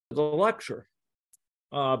the lecture.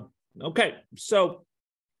 Okay, so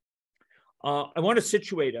I want to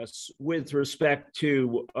situate us with respect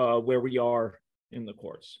to where we are in the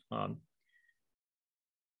course.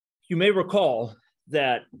 You may recall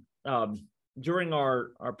that during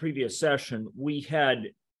our previous session, we had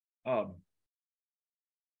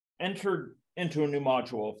entered into a new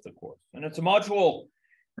module of the course. And it's a module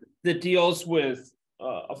that deals with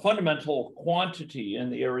a fundamental quantity in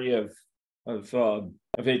the area of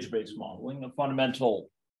age-based modeling, a fundamental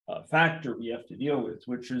factor we have to deal with,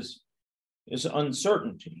 which is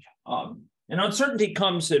uncertainty. And uncertainty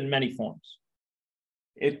comes in many forms.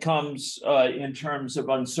 It comes in terms of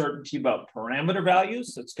uncertainty about parameter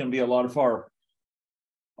values. That's going to be a lot of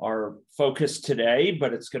our focus today,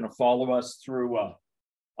 but it's going to follow us through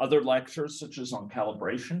other lectures, such as on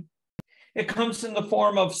calibration. It comes in the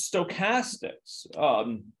form of stochastics.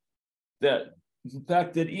 That the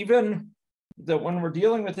fact that even that when we're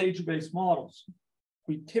dealing with age-based models,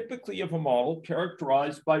 we typically have a model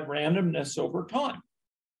characterized by randomness over time.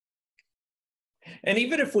 And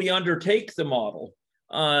even if we undertake the model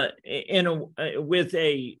with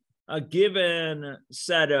a given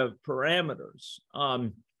set of parameters,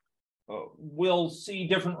 we'll see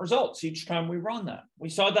different results each time we run that. We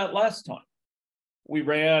saw that last time. We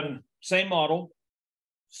ran same model,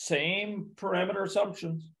 same parameter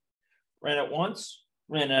assumptions, ran it once,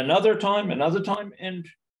 ran it another time, and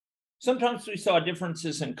sometimes we saw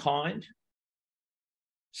differences in kind.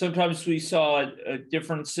 Sometimes we saw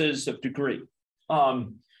differences of degree.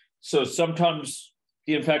 So sometimes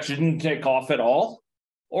the infection didn't take off at all,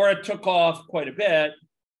 or it took off quite a bit,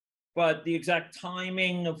 but the exact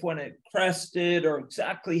timing of when it crested or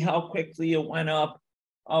exactly how quickly it went up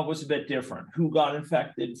was a bit different. Who got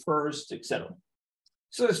infected first, et cetera.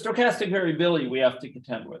 So the stochastic variability we have to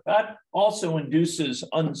contend with. That also induces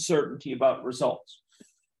uncertainty about results.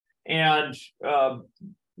 And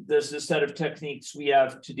there's a set of techniques we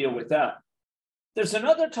have to deal with that. There's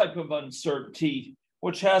another type of uncertainty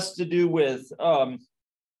which has to do with,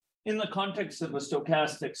 in the context of a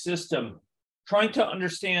stochastic system, trying to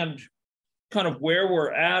understand kind of where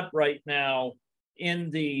we're at right now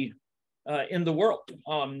in the world.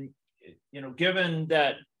 Given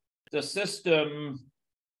that the system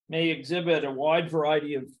may exhibit a wide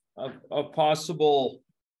variety of possible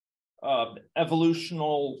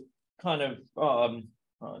evolutional kind of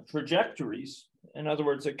trajectories. In other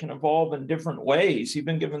words, it can evolve in different ways,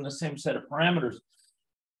 even given the same set of parameters.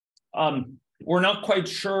 We're not quite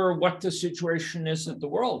sure what the situation is in the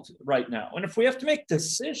world right now. And if we have to make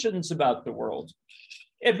decisions about the world,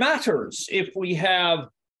 it matters if we have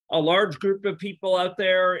a large group of people out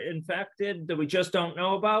there infected that we just don't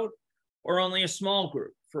know about, or only a small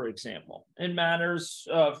group, for example. It matters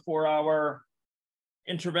for our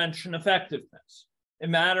intervention effectiveness. It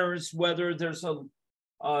matters whether there's a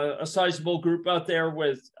sizable group out there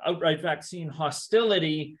with outright vaccine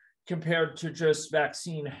hostility compared to just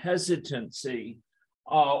vaccine hesitancy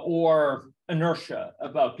or inertia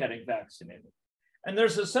about getting vaccinated. And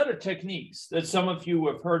there's a set of techniques that some of you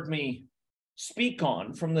have heard me speak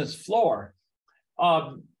on from this floor,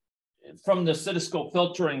 from the statistical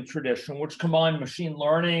filtering tradition, which combine machine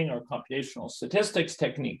learning or computational statistics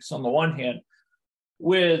techniques on the one hand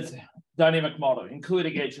with dynamic modeling,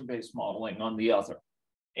 including agent-based modeling on the other.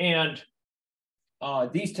 And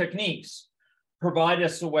these techniques provide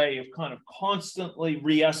us a way of kind of constantly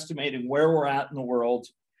re-estimating where we're at in the world,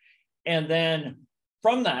 and then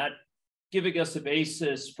from that, giving us a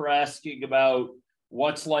basis for asking about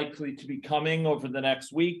what's likely to be coming over the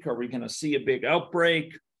next week. Are we going to see a big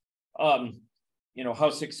outbreak? How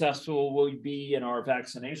successful will we be in our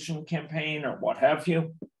vaccination campaign or what have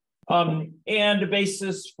you? And a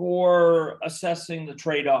basis for assessing the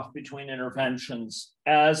trade-off between interventions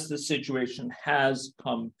as the situation has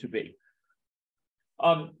come to be.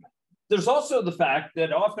 There's also the fact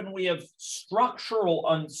that often we have structural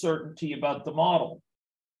uncertainty about the model.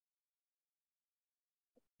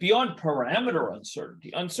 Beyond parameter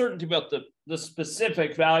uncertainty about the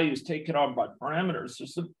specific values taken on by parameters,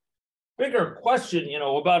 there's a bigger question,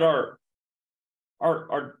 about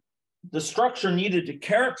the structure needed to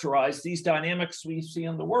characterize these dynamics we see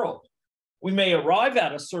in the world. We may arrive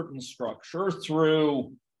at a certain structure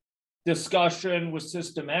through discussion with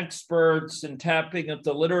system experts and tapping at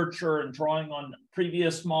the literature and drawing on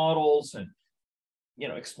previous models and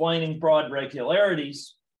explaining broad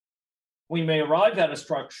regularities. We may arrive at a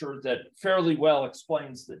structure that fairly well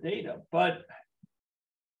explains the data, but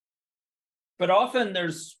often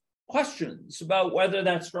there's questions about whether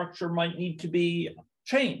that structure might need to be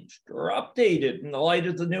changed or updated in the light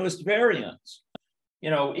of the newest variants.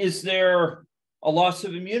 Is there a loss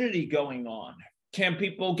of immunity going on? Can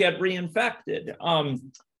people get reinfected?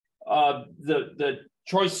 The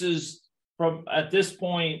choices from at this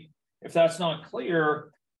point, if that's not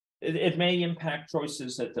clear, it may impact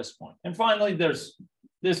choices at this point. And finally, there's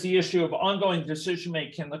the issue of ongoing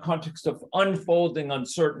decision-making in the context of unfolding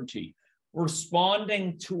uncertainty,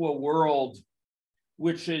 responding to a world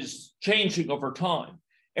which is changing over time,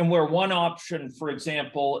 and where one option, for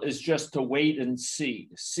example, is just to wait and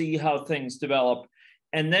see how things develop,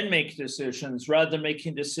 and then make decisions rather than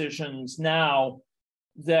making decisions now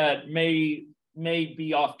that may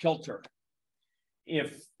be off kilter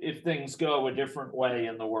if things go a different way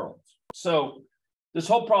in the world. So this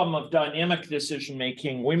whole problem of dynamic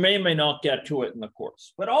decision-making, we may or may not get to it in the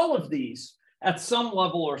course, but all of these at some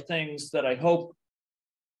level are things that I hope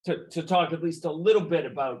to talk at least a little bit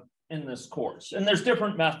about in this course. And there's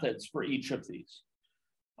different methods for each of these.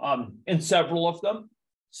 In several of them,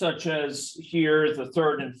 such as here, the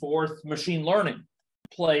third and fourth, machine learning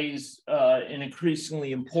plays an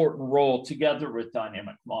increasingly important role together with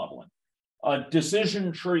dynamic modeling.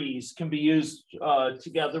 Decision trees can be used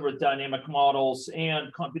together with dynamic models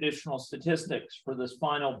and computational statistics for this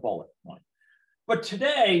final bullet point. But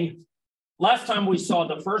today, last time we saw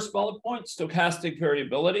the first bullet point, stochastic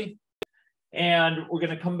variability, and we're going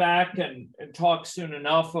to come back and talk soon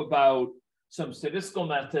enough about some statistical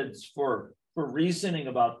methods for reasoning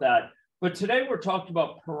about that. But today we're talking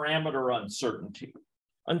about parameter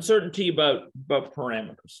uncertainty about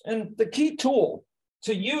parameters. And the key tool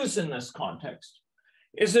to use in this context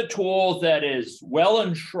is a tool that is well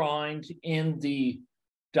enshrined in the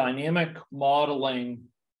dynamic modeling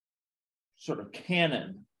sort of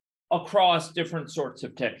canon across different sorts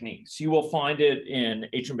of techniques. You will find it in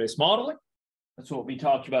agent-based modeling. That's what we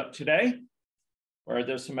talked about today, where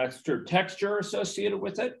there's some extra texture associated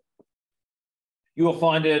with it. You will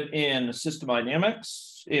find it in system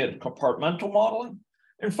dynamics, in compartmental modeling.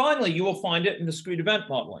 And finally, you will find it in discrete event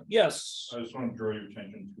modeling. Yes? I just want to draw your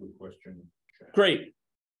attention to a question. Great.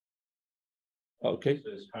 Okay. It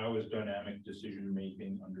says, how is dynamic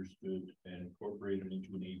decision-making understood and incorporated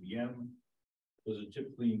into an AVM? Does it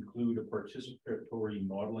typically include a participatory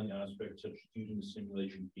modeling aspect, such as using the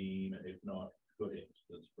simulation game? If not, could it?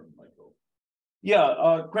 That's from Michael.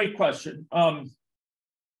 Yeah, great question.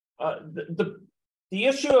 The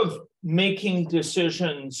issue of making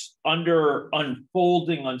decisions under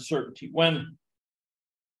unfolding uncertainty, when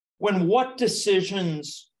what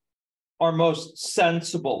decisions are most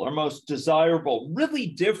sensible or most desirable really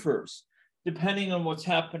differs depending on what's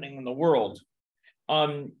happening in the world.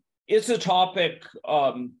 It's a topic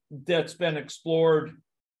that's been explored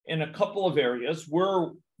in a couple of areas.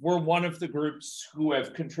 We're one of the groups who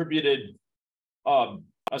have contributed a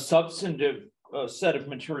substantive set of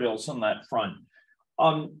materials on that front.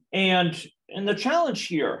 And the challenge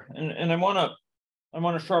here, and I want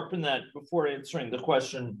to sharpen that before answering the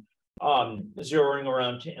question, zeroing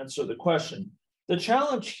around to answer the question. The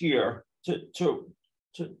challenge here to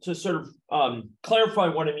sort of clarify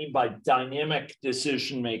what I mean by dynamic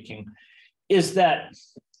decision making is that,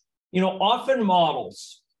 often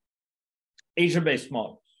models, agent-based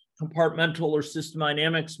models, compartmental or system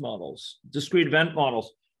dynamics models, discrete event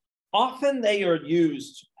models, often they are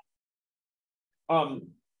used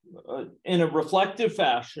in a reflective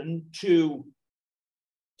fashion to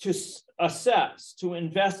assess, to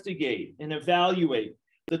investigate and evaluate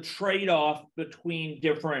the trade-off between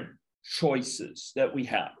different choices that we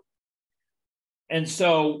have. And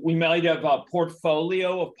so we might have a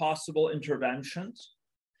portfolio of possible interventions,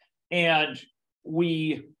 and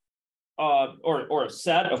we or a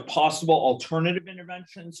set of possible alternative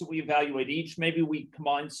interventions. So we evaluate each. Maybe we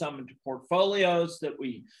combine some into portfolios that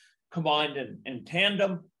we combined in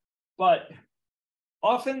tandem. But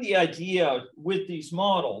often the idea with these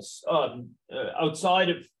models, outside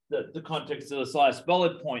of the context of this last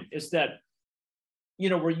bullet point, is that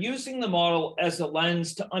we're using the model as a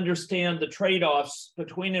lens to understand the trade-offs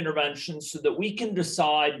between interventions so that we can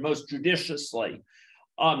decide most judiciously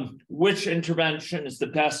which intervention is the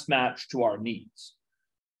best match to our needs.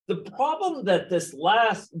 The problem that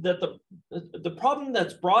the problem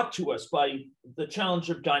that's brought to us by the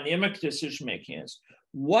challenge of dynamic decision-making is,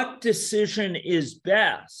 what decision is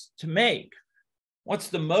best to make? What's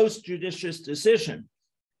the most judicious decision?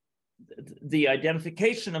 The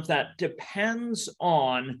identification of that depends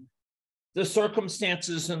on the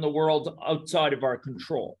circumstances in the world outside of our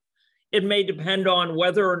control. It may depend on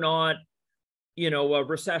whether or not, a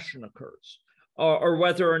recession occurs, or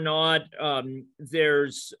whether or not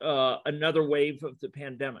there's another wave of the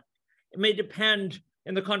pandemic. It may depend,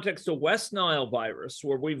 in the context of West Nile virus,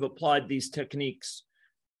 where we've applied these techniques,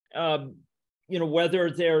 whether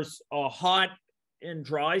there's a hot and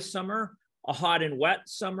dry summer, a hot and wet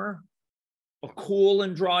summer, a cool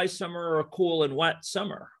and dry summer, or a cool and wet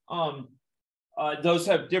summer. Those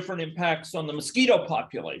have different impacts on the mosquito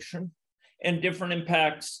population and different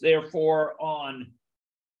impacts, therefore, on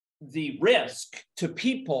the risk to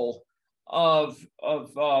people of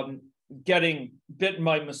getting bitten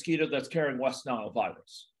by a mosquito that's carrying West Nile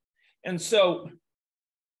virus. And so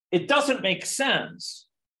it doesn't make sense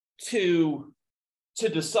to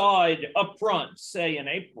decide upfront, say in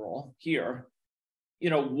April here,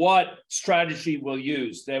 what strategy we'll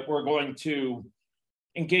use, that we're going to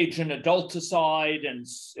engage in adulticide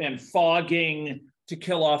and fogging to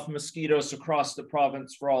kill off mosquitoes across the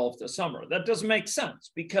province for all of the summer. That doesn't make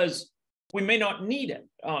sense because we may not need it.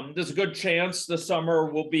 There's a good chance the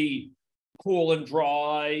summer will be cool and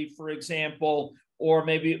dry, for example, or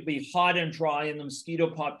maybe it'll be hot and dry and the mosquito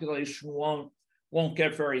population won't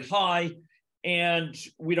get very high, and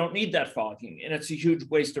we don't need that fogging. And it's a huge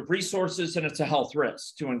waste of resources and it's a health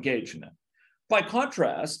risk to engage in it. By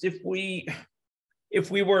contrast, if we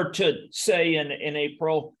were to say in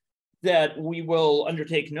April that we will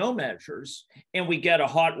undertake no measures and we get a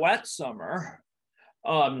hot, wet summer,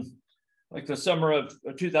 like the summer of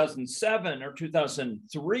 2007 or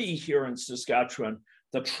 2003 here in Saskatchewan,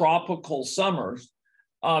 the tropical summers,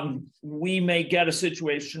 we may get a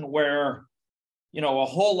situation where, a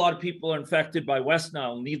whole lot of people are infected by West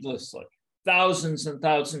Nile needlessly. Thousands and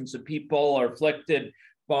thousands of people are afflicted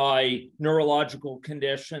by neurological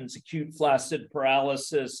conditions, acute flaccid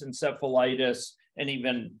paralysis, encephalitis, and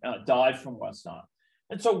even die from West Nile.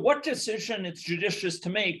 And so what decision it's judicious to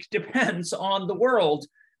make depends on the world,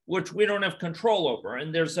 which we don't have control over.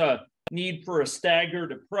 And there's a need for a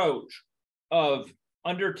staggered approach of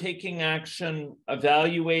undertaking action,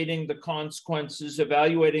 evaluating the consequences,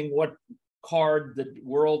 evaluating what card the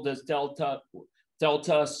world has dealt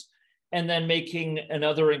us, and then making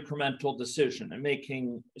another incremental decision and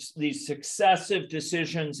making these successive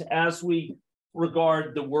decisions as we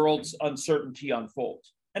regard the world's uncertainty unfold.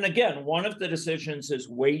 And again, one of the decisions is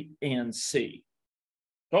wait and see.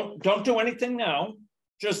 Don't do anything now.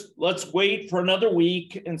 Just let's wait for another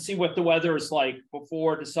week and see what the weather is like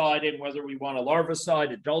before deciding whether we want a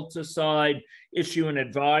larvicide, adulticide, issue an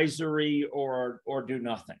advisory, or do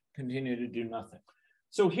nothing, continue to do nothing.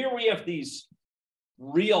 So here we have these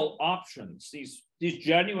real options, these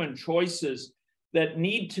genuine choices that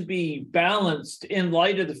need to be balanced in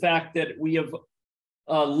light of the fact that we have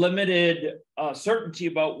limited certainty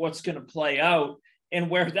about what's going to play out, and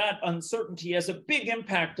where that uncertainty has a big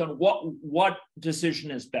impact on what decision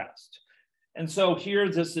is best. And so here,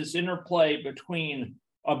 this is interplay between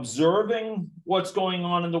observing what's going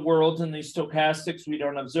on in the world and these stochastics we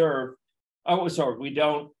don't observe, we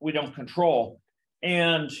don't control,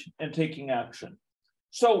 and taking action.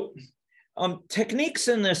 So techniques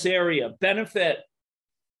in this area benefit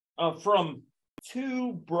from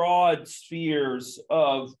two broad spheres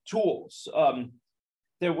of tools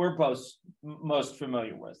that we're both most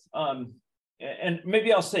familiar with. And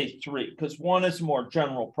maybe I'll say three, because one is a more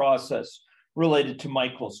general process related to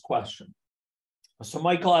Michael's question. So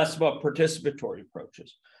Michael asked about participatory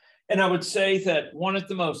approaches. And I would say that one of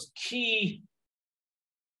the most key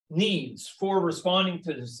needs for responding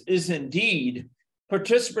to this is indeed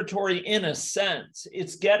participatory in a sense.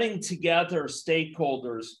 It's getting together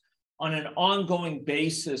stakeholders on an ongoing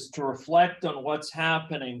basis to reflect on what's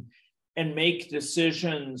happening and make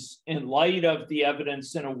decisions in light of the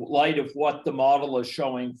evidence and in light of what the model is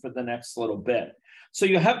showing for the next little bit. So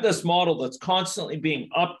you have this model that's constantly being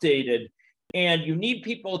updated, and you need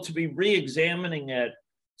people to be re-examining it,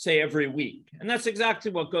 say, every week. And that's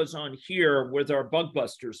exactly what goes on here with our Bug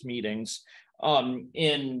Busters meetings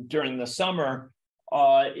during the summer,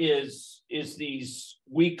 is these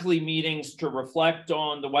weekly meetings to reflect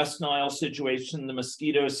on the West Nile situation, the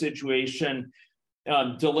mosquito situation,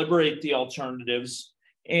 deliberate the alternatives,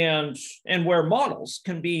 and where models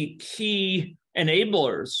can be key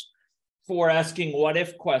enablers for asking what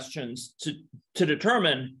if questions to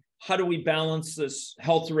determine how do we balance this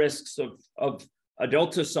health risks of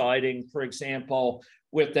adulticiding, for example,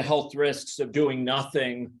 with the health risks of doing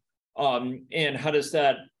nothing, and how does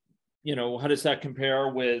that compare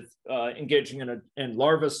with engaging in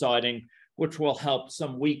larviciding, which will help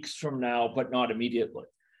some weeks from now, but not immediately.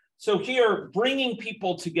 So here, bringing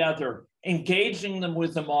people together, engaging them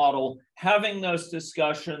with the model, having those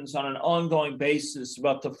discussions on an ongoing basis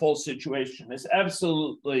about the full situation is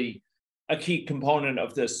absolutely a key component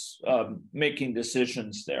of this making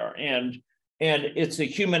decisions there. And it's a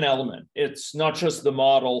human element. It's not just the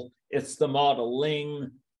model, it's the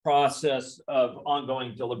modeling process of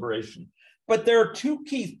ongoing deliberation. But there are two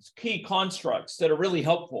key constructs that are really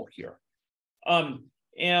helpful here.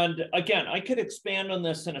 And again, I could expand on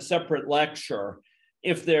this in a separate lecture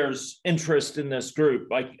if there's interest in this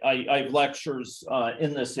group. I have lectures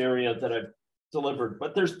in this area that I've delivered,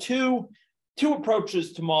 but there's two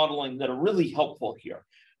approaches to modeling that are really helpful here.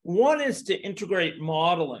 One is to integrate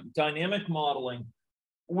modeling, dynamic modeling,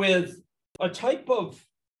 with a type of,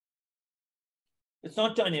 it's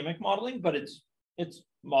not dynamic modeling, but it's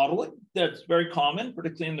modeling that's very common,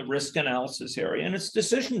 particularly in the risk analysis area, and it's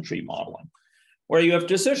decision tree modeling, where you have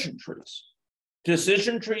decision trees.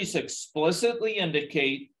 Decision trees explicitly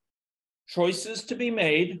indicate choices to be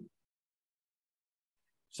made.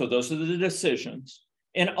 So those are the decisions,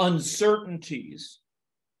 and uncertainties.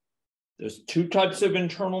 There's two types of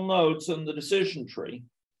internal nodes on the decision tree,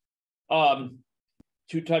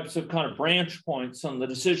 two types of kind of branch points on the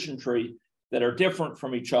decision tree that are different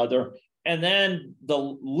from each other. And then the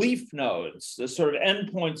leaf nodes, the sort of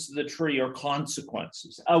endpoints of the tree, are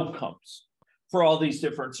consequences, outcomes for all these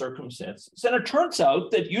different circumstances. And it turns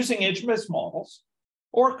out that using age-based models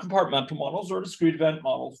or compartmental models or discrete event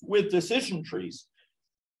models with decision trees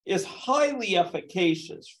is highly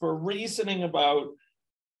efficacious for reasoning about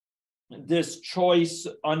this choice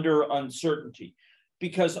under uncertainty,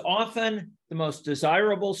 because often the most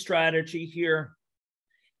desirable strategy here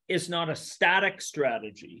is not a static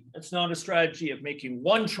strategy. It's not a strategy of making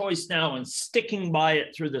one choice now and sticking by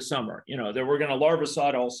it through the summer, that we're going to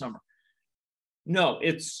larvicide all summer. No,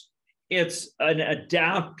 it's an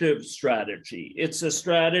adaptive strategy. It's a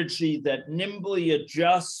strategy that nimbly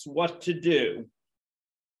adjusts what to do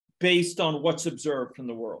based on what's observed in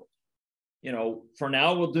the world. For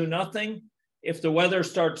now, we'll do nothing. If the weather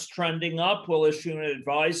starts trending up, we'll issue an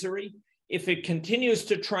advisory. If it continues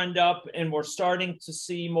to trend up and we're starting to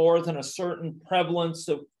see more than a certain prevalence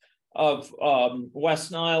of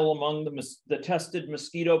West Nile among the tested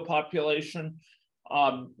mosquito population,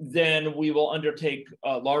 then we will undertake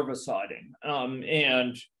larviciding.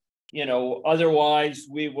 Otherwise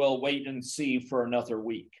we will wait and see for another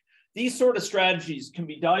week. These sort of strategies can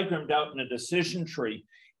be diagrammed out in a decision tree,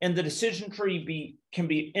 and the decision tree can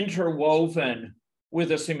be interwoven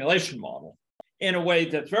with a simulation model in a way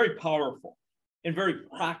that's very powerful and very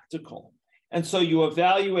practical. And so you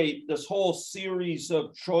evaluate this whole series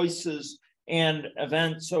of choices and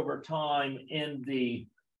events over time in the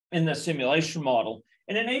simulation model.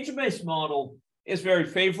 And an agent-based model is very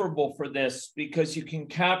favorable for this because you can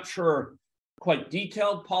capture quite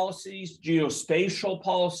detailed policies, geospatial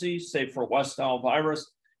policies, say for West Nile virus.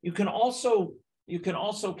 You can also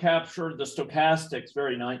capture the stochastics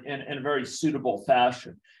in a very suitable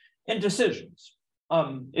fashion, and decisions.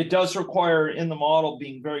 It does require in the model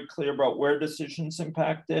being very clear about where decisions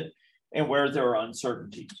impact it and where there are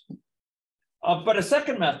uncertainties. But a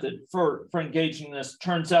second method for engaging this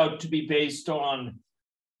turns out to be based on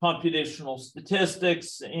computational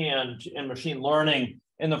statistics and machine learning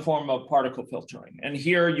in the form of particle filtering. And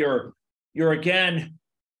here you're again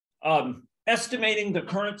estimating the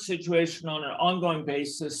current situation on an ongoing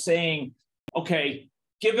basis, saying, okay,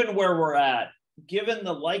 given where we're at, given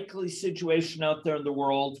the likely situation out there in the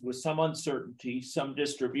world with some uncertainty, some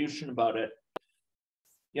distribution about it,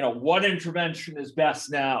 what intervention is best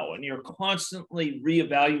now? And you're constantly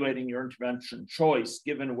reevaluating your intervention choice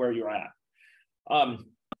given where you're at.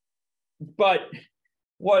 But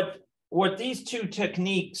what these two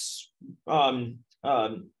techniques, the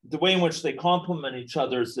way in which they complement each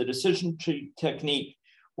other is the decision tree technique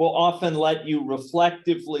will often let you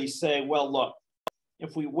reflectively say, well, look,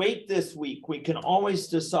 if we wait this week, we can always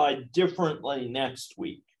decide differently next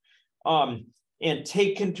week, and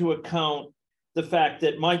take into account the fact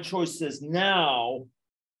that my choices now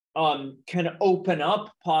can open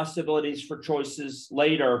up possibilities for choices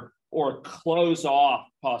later or close off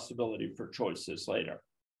possibility for choices later,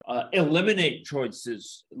 eliminate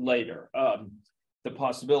choices later, the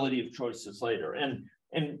possibility of choices later.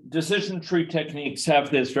 And decision tree techniques have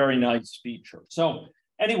this very nice feature. So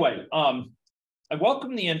anyway, I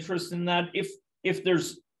welcome the interest in that. If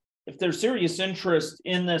there's serious interest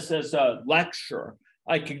in this as a lecture,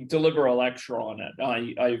 I could deliver a lecture on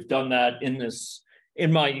it. I've done that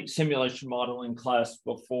in my simulation modeling class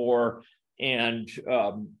before, and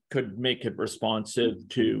could make it responsive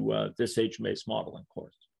to this agent-based modeling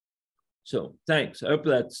course. So thanks. I hope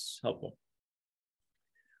that's helpful.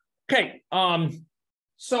 Okay.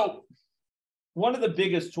 So one of the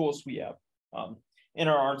biggest tools we have in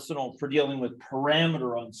our arsenal for dealing with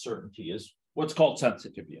parameter uncertainty is what's called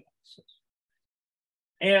sensitivity analysis.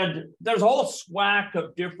 And there's a whole swack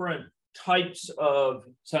of different types of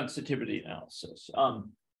sensitivity analysis.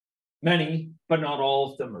 Many, but not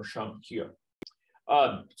all of them are shown here.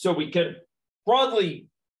 So we can broadly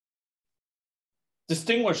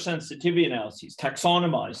distinguish sensitivity analyses,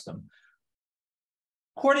 taxonomize them,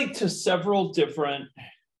 according to several different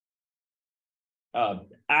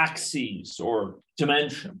axes or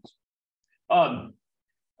dimensions.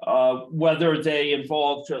 Whether they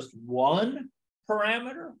involve just one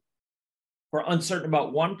parameter, we're uncertain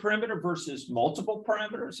about one parameter versus multiple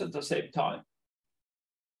parameters at the same time,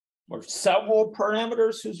 or several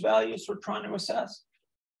parameters whose values we're trying to assess.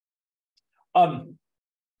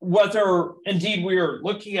 Whether indeed we are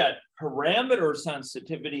looking at parameter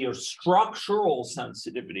sensitivity or structural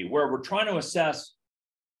sensitivity, where we're trying to assess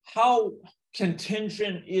how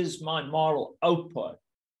contingent is my model output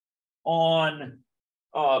on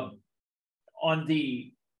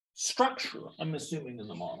the structure I'm assuming in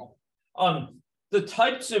the model. The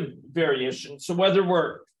types of variations, so whether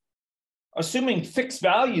we're assuming fixed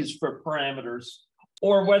values for parameters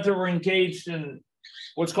or whether we're engaged in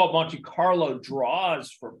what's called Monte Carlo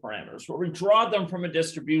draws for parameters, where we draw them from a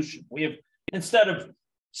distribution. We have, instead of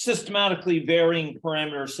systematically varying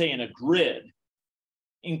parameters, say in a grid,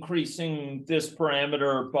 increasing this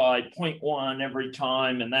parameter by 0.1 every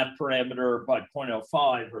time and that parameter by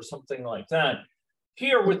 0.05 or something like that.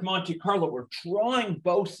 Here with Monte Carlo, we're drawing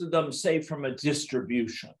both of them, say, from a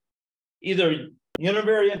distribution, either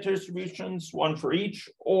univariate distributions, one for each,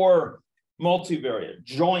 or multivariate,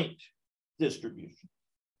 joint distribution.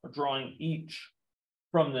 We're drawing each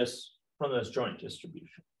from this joint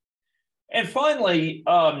distribution. And finally,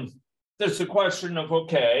 there's the question of,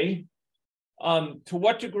 okay, to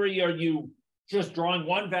what degree are you just drawing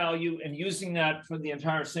one value and using that for the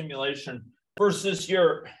entire simulation versus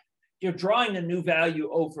you're drawing a new value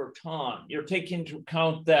over time. You're taking into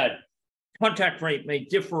account that contact rate may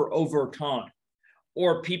differ over time,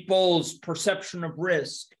 or people's perception of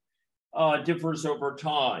risk differs over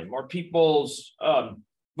time, or people's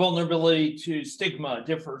vulnerability to stigma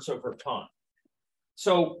differs over time.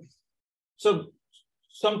 So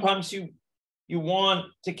sometimes you want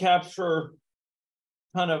to capture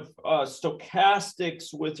kind of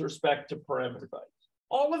stochastics with respect to parameter values.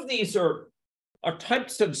 All of these are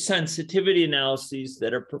types of sensitivity analyses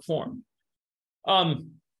that are performed.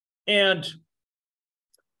 And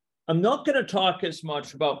I'm not going to talk as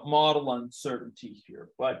much about model uncertainty here,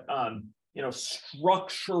 but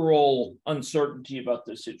structural uncertainty about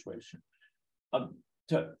this situation,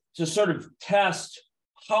 to sort of test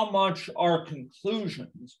how much our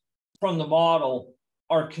conclusions from the model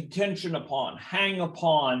are contingent upon, hang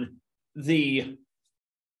upon the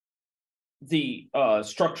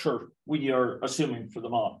structure we are assuming for the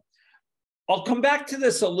model. I'll come back to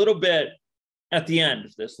this a little bit at the end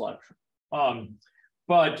of this lecture.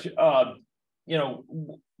 But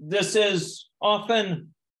this is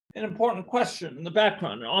often an important question in the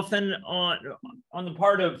background, and often on the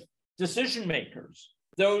part of decision makers,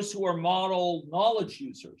 those who are model knowledge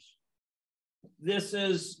users. This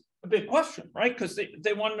is a big question, right? Because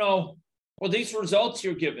they want to know, well, these results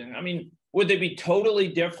you're giving, I mean, would they be totally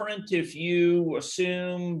different if you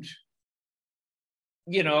assumed,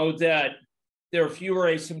 that there are fewer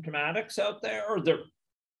asymptomatics out there,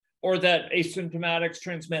 or that asymptomatics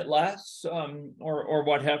transmit less, or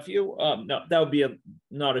what have you? No, that would be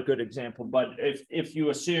not a good example. But if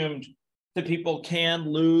you assumed that people can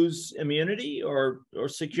lose immunity or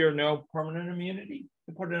secure no permanent immunity,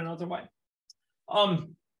 to put it another way.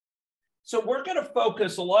 So we're going to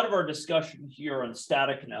focus a lot of our discussion here on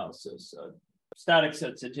static analysis, static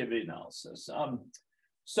sensitivity analysis.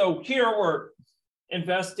 So here we're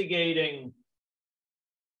investigating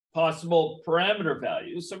possible parameter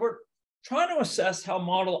values. So we're trying to assess how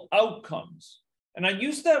model outcomes, and I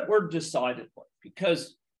use that word decidedly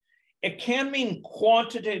because it can mean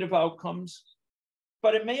quantitative outcomes,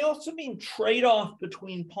 but it may also mean trade-off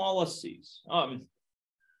between policies.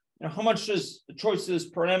 How much does the choice of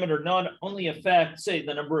this parameter not only affect, say,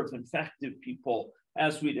 the number of infected people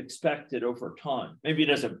as we'd expected over time? Maybe it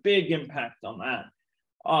has a big impact on that.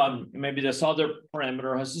 Maybe this other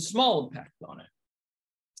parameter has a small impact on it,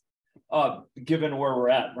 given where we're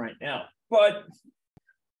at right now.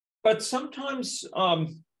 But sometimes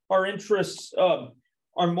our interests are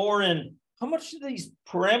more in how much do these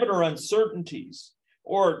parameter uncertainties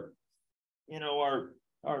or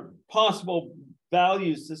our possible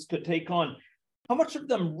values this could take on, how much of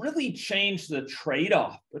them really change the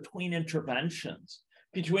trade-off between interventions,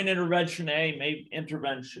 between intervention A, maybe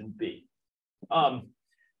intervention B.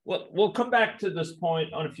 We'll come back to this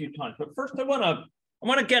point on a few times, but first I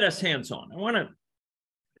want to get us hands-on. I want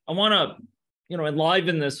to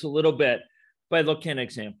enliven this a little bit by looking at an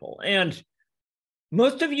example. And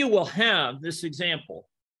most of you will have this example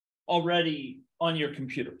already on your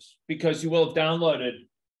computers because you will have downloaded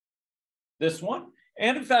this one.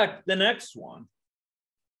 And in fact, the next one,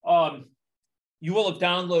 you will have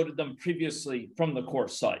downloaded them previously from the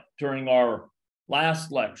course site during our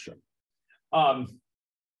last lecture. And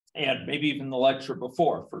maybe even the lecture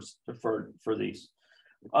before for these.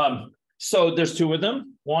 So there's two of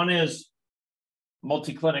them. One is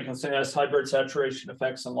multi-clinic and SAS hybrid saturation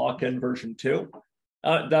effects and lock-in version 2.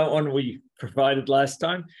 That one we provided last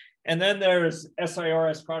time. And then there's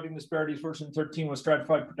SIRS crowding disparities version 13 with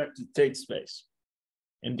stratified protected state space.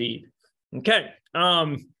 Indeed. Okay.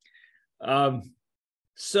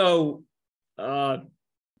 So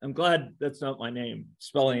I'm glad that's not my name.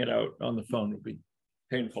 Spelling it out on the phone would be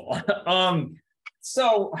painful.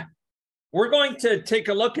 So we're going to take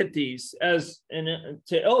a look at these to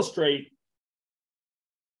illustrate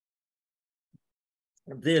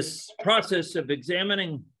this process of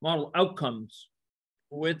examining model outcomes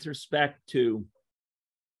with respect to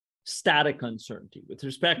static uncertainty, with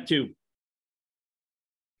respect to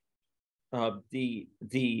the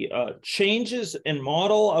changes in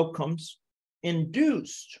model outcomes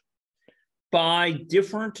induced by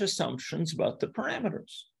different assumptions about the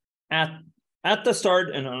parameters at the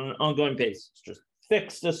start and on an ongoing basis, just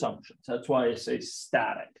fixed assumptions. That's why I say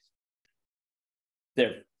static.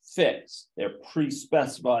 They're fixed, they're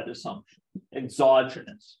pre-specified assumptions,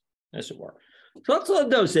 exogenous, as it were. So let's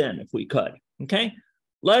load those in if we could, okay?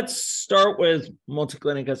 Let's start with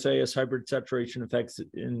multi-clinic SAS hybrid saturation effects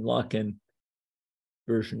in lock-in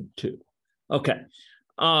version 2. Okay,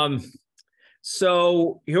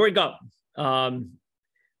 so here we go.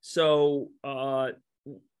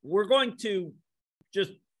 We're going to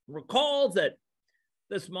just recall that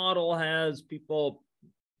this model has people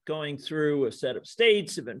going through a set of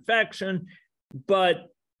states of infection, but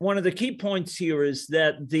one of the key points here is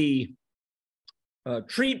that the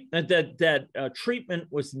treatment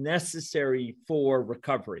was necessary for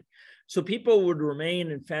recovery. So people would remain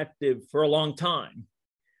infected for a long time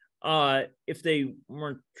if they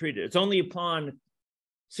weren't treated. It's only upon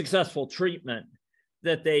successful treatment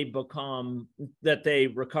that they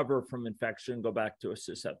recover from infection and go back to a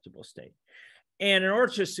susceptible state. And in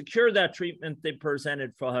order to secure that treatment, they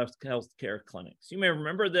presented for healthcare clinics. You may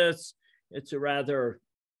remember this. It's a rather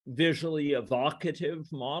visually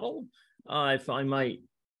evocative model, if I might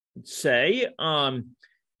say. And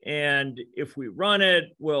if we run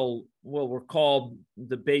it, we'll recall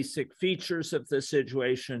the basic features of the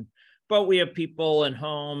situation. But we have people in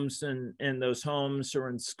homes, and those homes are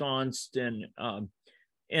ensconced in a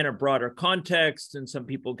broader context, and some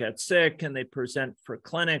people get sick and they present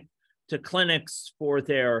to clinics for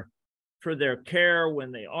their care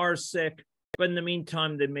when they are sick. But in the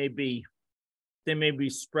meantime, they may be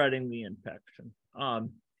spreading the infection.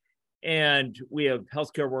 And we have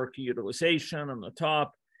healthcare worker utilization on the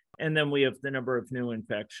top, and then we have the number of new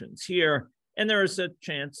infections here. And there is a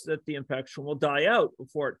chance that the infection will die out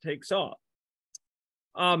before it takes off.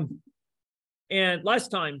 And last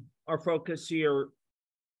time, our focus here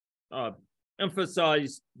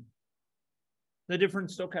emphasized the different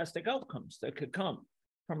stochastic outcomes that could come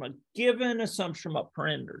from a given assumption of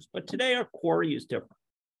parameters. But today, our query is different.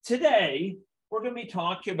 Today, we're going to be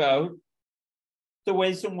talking about the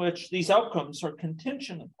ways in which these outcomes are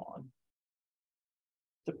contingent upon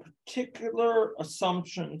the particular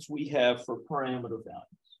assumptions we have for parameter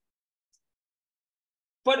values.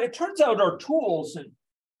 But it turns out our tools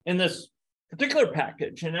in this particular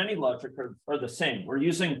package in any logic are the same. We're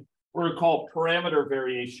using what are called parameter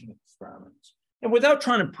variation experiments. And without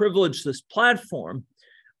trying to privilege this platform,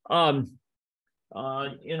 I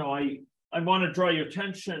want to draw your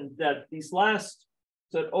attention that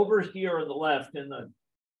that over here on the left in the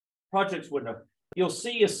projects window, you'll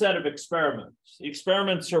see a set of experiments. The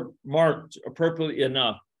experiments are marked appropriately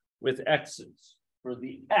enough with X's for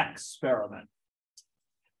the experiment.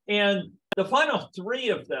 And the final 3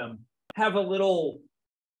 of them have a little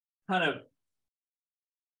kind of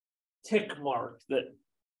tick mark that,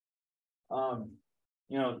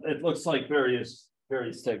 it looks like various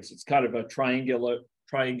ticks. It's kind of a triangular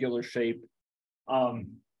shape.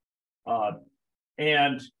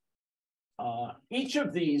 Each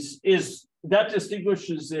of these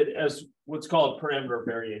distinguishes it as what's called parameter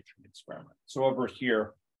variation experiment. So over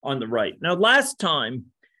here on the right. Now, last time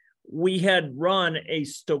we had run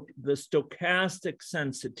the stochastic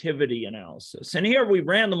sensitivity analysis. And here we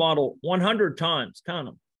ran the model 100 times, count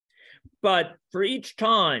them. But for each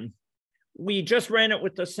time, we just ran it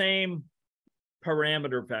with the same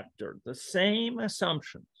parameter vector, the same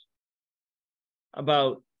assumptions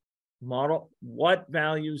about what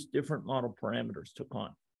values different model parameters took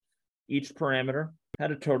on. each parameter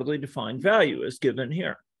had a totally defined value as given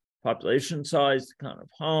here. Population size, the count of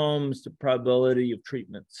homes, the probability of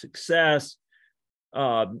treatment success,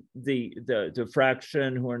 the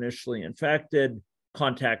fraction who are initially infected,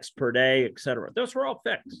 contacts per day, et cetera. Those were all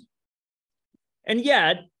fixed. And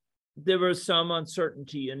yet, there was some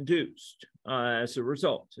uncertainty induced as a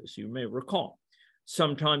result, as you may recall.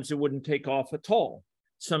 Sometimes it wouldn't take off at all.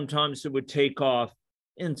 Sometimes it would take off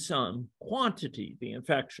in some quantity, the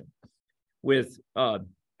infection, with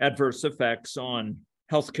adverse effects on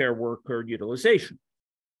healthcare worker utilization.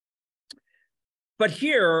 But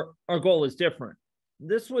here, our goal is different.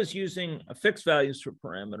 This was using fixed values for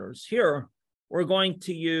parameters. Here, we're going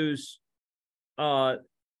to use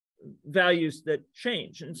values that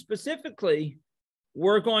change. And specifically,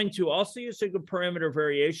 we're going to also use a parameter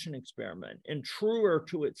variation experiment. And truer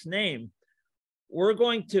to its name, we're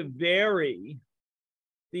going to vary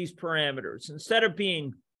these parameters. Instead of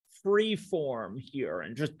being free form here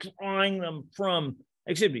and just drawing them from,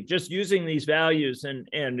 just using these values and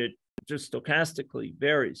it just stochastically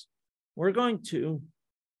varies. We're going to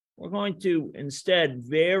instead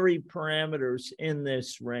vary parameters in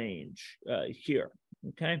this range here,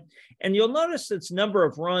 okay? And you'll notice its number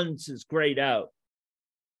of runs is grayed out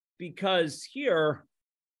because here,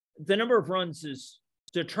 the number of runs is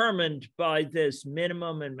determined by this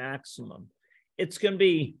minimum and maximum. It's going to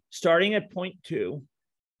be starting at 0.2.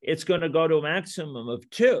 It's going to go to a maximum of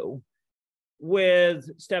 2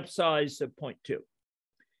 with step size of 0.2.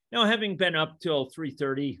 Now, having been up till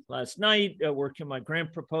 3:30 last night working my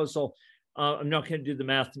grant proposal, I'm not going to do the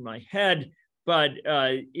math in my head, but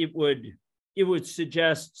it would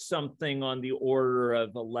suggest something on the order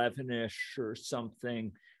of 11-ish or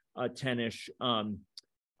something, 10-ish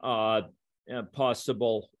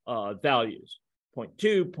possible values,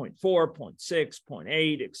 0.2, 0.4, 0.6,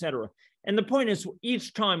 0.8, et cetera. And the point is,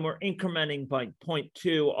 each time we're incrementing by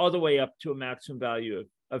 0.2 all the way up to a maximum value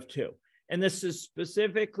of 2. And this is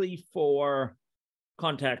specifically for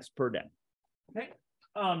contacts per day. Okay,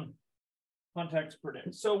 contacts per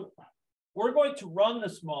day. So we're going to run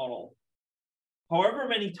this model however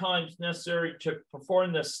many times necessary to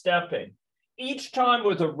perform this stepping, each time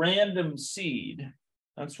with a random seed.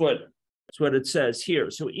 That's what it says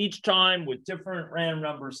here. So each time with different random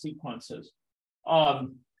number sequences.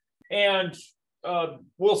 And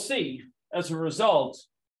we'll see as a result,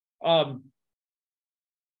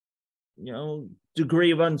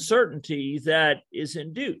 degree of uncertainty that is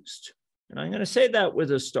induced. And I'm going to say that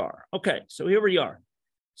with a star. Okay, so here we are.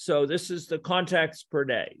 So this is the contacts per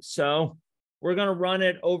day. So we're going to run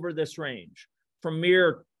it over this range from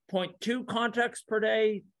mere 0.2 contacts per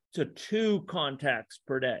day to 2 contacts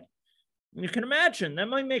per day. And you can imagine that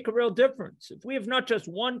might make a real difference. If we have not just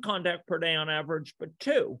 1 contact per day on average, but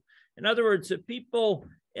 2. In other words, if people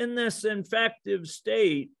in this infective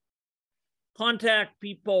state contact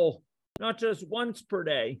people not just once per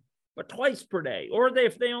day, but twice per day, or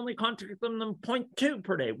if they only contact them 0.2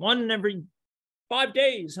 per day, 1 every 5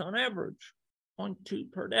 days on average,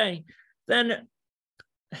 0.2 per day, then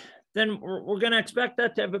we're going to expect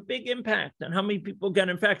that to have a big impact on how many people get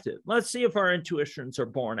infected. Let's see if our intuitions are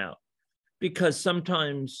borne out, because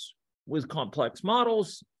sometimes with complex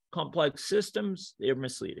models, complex systems, they're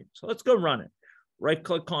misleading. So let's go run it. Right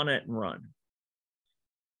click on it and run.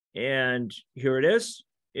 And here it is.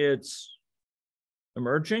 It's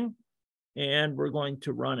emerging, and we're going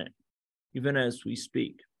to run it even as we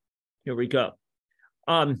speak. Here we go.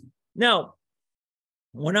 Now,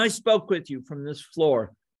 when I spoke with you from this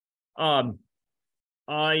floor, last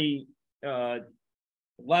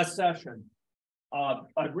session,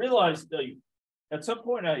 I realized that at some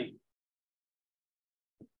point I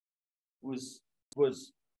was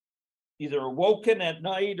either awoken at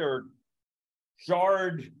night or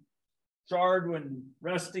jarred when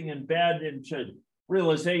resting in bed into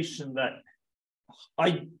realization that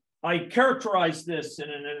I characterized this in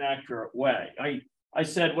an inaccurate way. I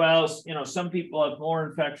said, well, some people have more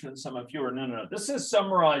infections, some have fewer. No. This is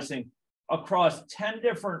summarizing across 10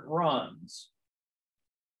 different runs,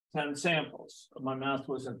 10 samples. My math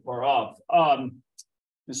wasn't far off,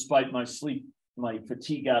 despite my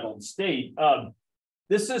fatigue-addled state.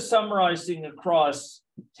 This is summarizing across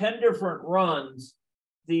 10 different runs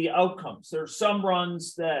the outcomes. There are some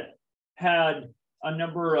runs that had a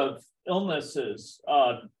number of illnesses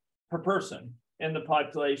per person in the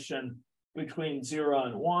population between 0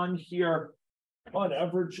 and 1 here on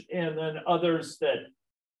average, and then others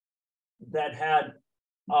that had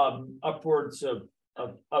upwards of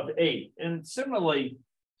 8. And similarly,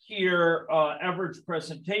 here, average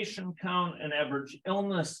presentation count and average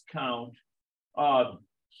illness count.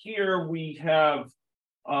 Here we have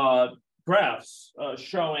graphs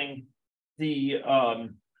showing the,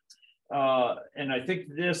 and I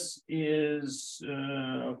think this is,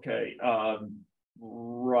 okay,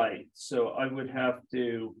 right. So I would have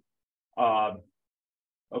to,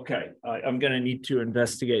 okay, I'm going to need to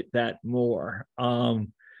investigate that more.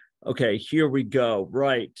 Okay, here we go.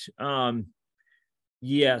 Right.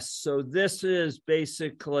 Yes. So this is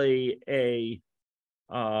basically a,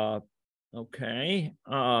 okay.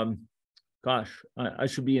 Gosh, I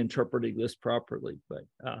should be interpreting this properly, but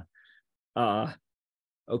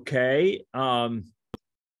okay.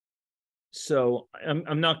 So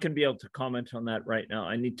I'm not going to be able to comment on that right now.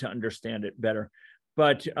 I need to understand it better.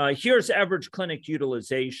 But here's average clinic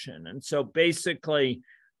utilization. And so basically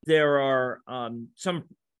there are some,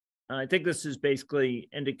 I think this is basically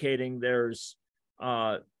indicating there's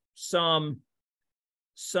some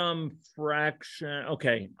fraction.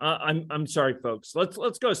 Okay, I'm sorry, folks.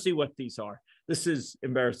 Let's go see what these are. This is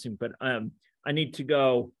embarrassing, but I need to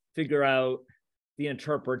go figure out the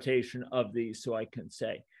interpretation of these so I can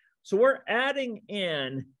say. So we're adding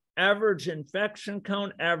in average infection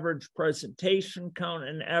count, average presentation count,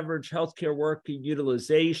 and average healthcare worker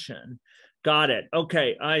utilization. Got it.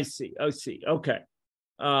 Okay, I see. Okay.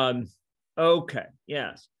 Okay,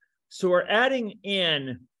 yes. So we're adding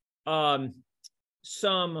in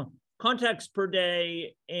some contacts per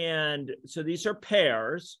day, and so these are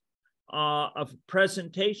pairs of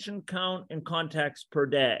presentation count and contacts per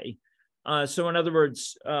day. So in other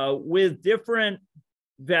words, with different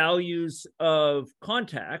values of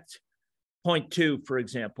contact, 0.2, for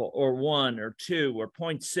example, or 1 or 2 or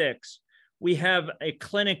 0.6, we have a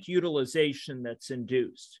clinic utilization that's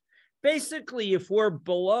induced. Basically, if we're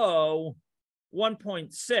below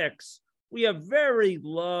 1.6, we have very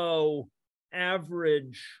low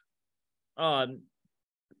average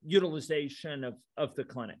utilization of the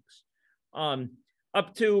clinics.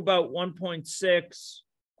 Up to about 1.6,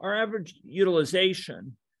 our average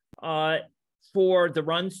utilization for the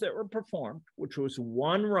runs that were performed, which was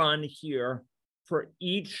one run here for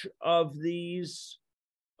each of these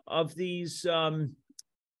values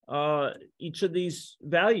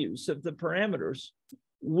of the parameters,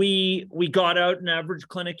 we got out an average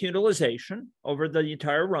clinic utilization over the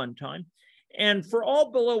entire runtime. And for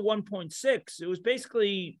all below 1.6, it was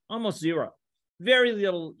basically almost zero, very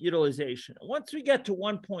little utilization. Once we get to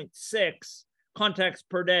 1.6 contacts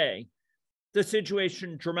per day, the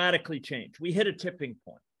situation dramatically changed. We hit a tipping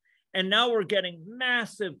point. And now we're getting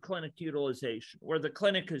massive clinic utilization where the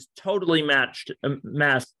clinic is totally matched,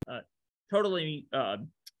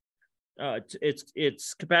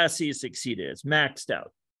 its capacity is exceeded, it's maxed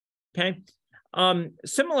out. Okay.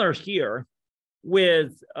 Similar here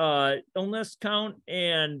with illness count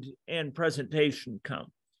and presentation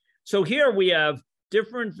count. So here we have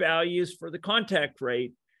different values for the contact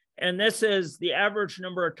rate. And this is the average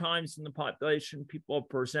number of times in the population people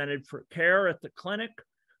presented for care at the clinic,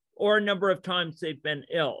 or a number of times they've been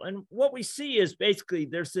ill. And what we see is basically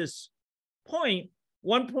there's this point,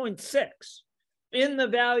 1.6, in the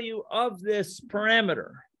value of this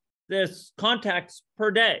parameter, this contacts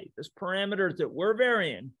per day, this parameter that we're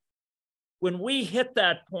varying. When we hit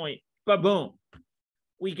that point, ba-boom,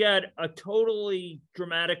 we get a totally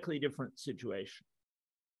dramatically different situation.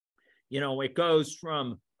 You know, it goes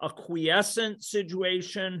from a quiescent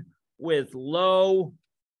situation with low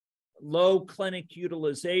clinic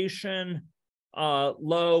utilization,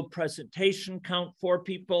 low presentation count for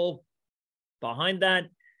people behind that,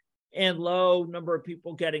 and low number of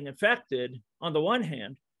people getting affected on the one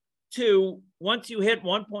hand, to once you hit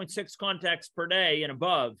 1.6 contacts per day and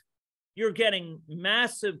above, you're getting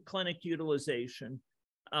massive clinic utilization.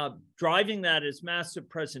 Driving that is massive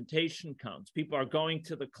presentation counts. People are going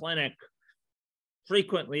to the clinic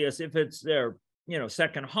frequently as if it's their,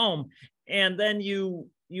 second home. And then you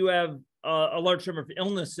have a large number of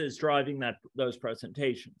illnesses driving those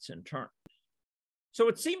presentations in turn. So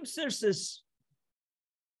it seems there's this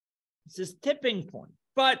tipping point,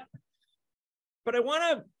 but I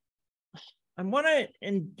want to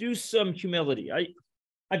induce some humility.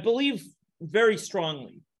 I believe very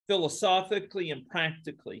strongly, philosophically and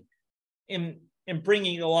practically, in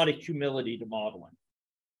bringing a lot of humility to modeling.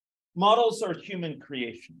 Models are human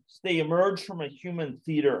creations. They emerge from a human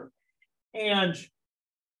theater, and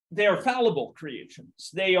they are fallible creations.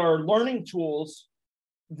 They are learning tools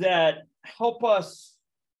that help us,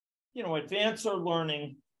 advance our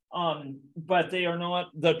learning, but they are not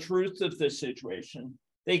the truth of the situation.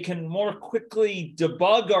 They can more quickly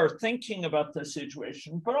debug our thinking about the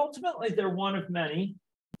situation, but ultimately they're one of many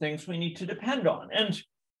things we need to depend on.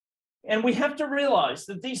 And we have to realize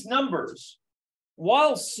that these numbers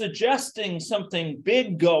while suggesting something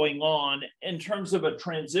big going on in terms of a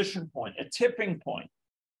transition point, a tipping point,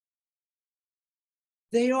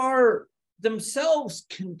 they are themselves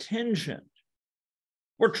contingent.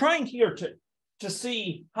 We're trying here to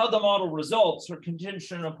see how the model results are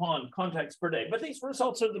contingent upon context per day, but these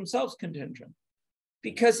results are themselves contingent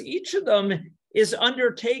because each of them is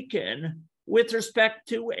undertaken with respect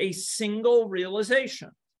to a single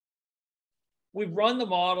realization. We've run the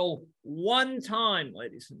model one time,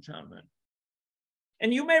 ladies and gentlemen.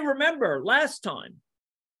 And you may remember last time,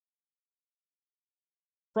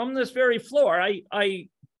 from this very floor, I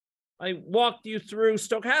walked you through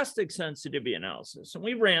stochastic sensitivity analysis, and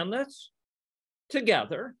we ran this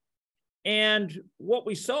together. And what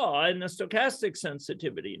we saw in the stochastic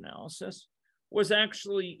sensitivity analysis was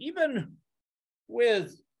actually, even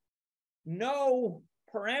with no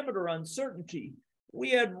parameter uncertainty,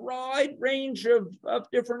 we had wide range of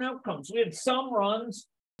different outcomes. We had some runs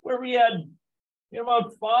where we had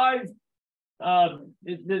about 5,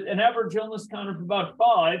 an average illness count of about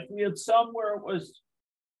 5. We had some where it was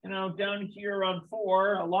down here around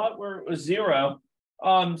 4, a lot where it was 0.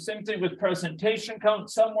 Same thing with presentation count,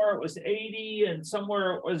 somewhere it was 80 and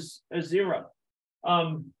somewhere it was a 0.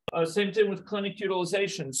 Same thing with clinic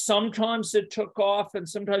utilization. Sometimes it took off and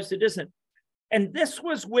sometimes it isn't. And this,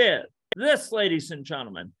 ladies and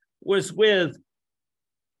gentlemen, was with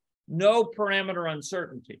no parameter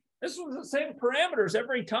uncertainty. This was the same parameters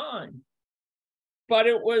every time, but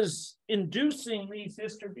it was inducing these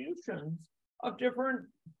distributions of different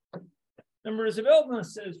numbers of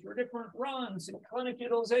illnesses for different runs and clinic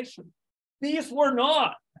utilization. These were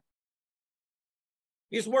not.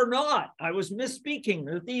 I was misspeaking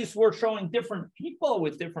that these were showing different people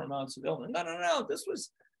with different amounts of illness. No. This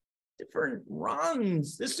was different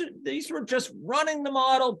runs. These were just running the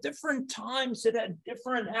model different times. It had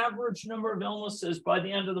different average number of illnesses by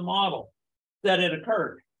the end of the model that had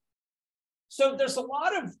occurred. So there's a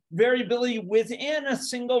lot of variability within a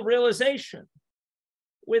single realization.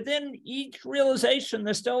 Within each realization,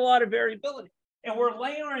 there's still a lot of variability. And we're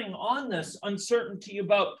layering on this uncertainty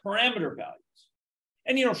about parameter values.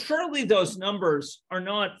 And surely those numbers are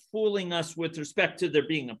not fooling us with respect to there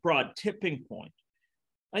being a broad tipping point.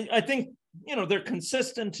 I think they're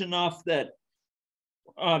consistent enough that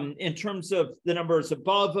in terms of the numbers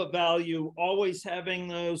above a value, always having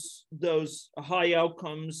those high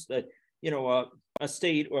outcomes, that a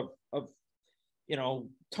state of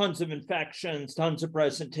tons of infections, tons of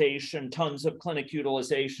presentation, tons of clinic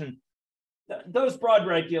utilization, those broad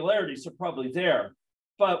regularities are probably there.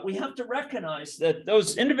 But we have to recognize that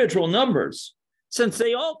those individual numbers, since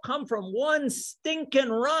they all come from one stinking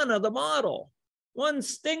run of the model, one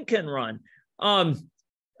stinking run.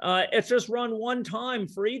 It's just run one time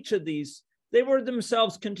for each of these. They were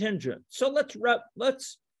themselves contingent. So let's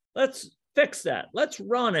fix that. Let's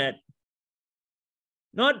run it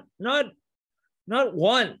not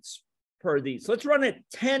once per these. Let's run it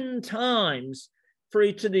 10 times for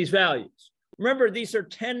each of these values. Remember, these are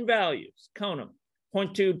 10 values. Count them: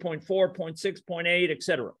 0.2, 0.4, 0.6, 0.8,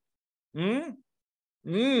 etc.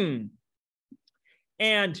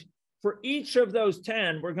 And for each of those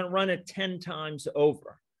 10, we're going to run it 10 times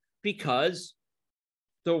over because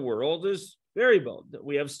the world is variable.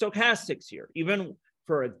 We have stochastics here. Even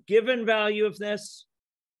for a given value of this,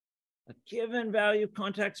 a given value of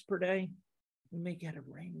context per day, we may get a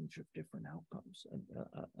range of different outcomes,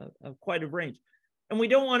 quite a range. And we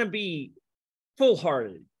don't want to be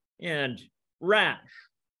foolhardy and rash.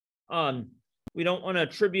 We don't want to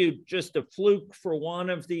attribute just a fluke for one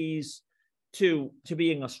of these to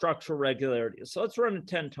being a structural regularity. So let's run it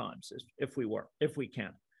 10 times if we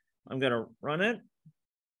can. I'm going to run it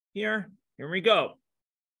here. Here we go.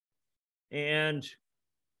 And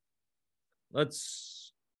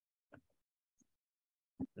let's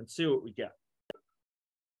see what we get.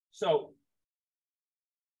 So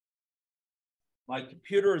my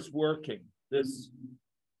computer is working. This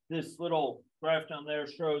little graph down there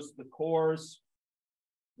shows the cores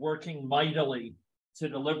working mightily to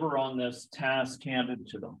deliver on this task handed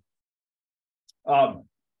to them.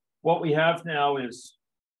 What we have now is,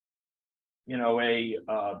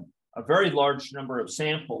 a very large number of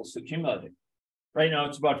samples accumulating. Right now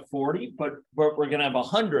it's about 40, but we're going to have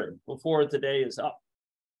 100 before the day is up.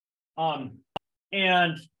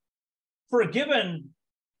 And for a given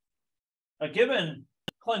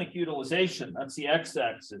clinic utilization, that's the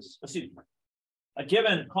x-axis. Excuse me. A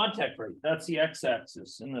given contact rate, that's the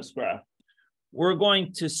x-axis in this graph. We're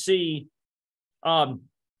going to see a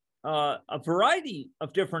variety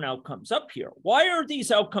of different outcomes up here. Why are these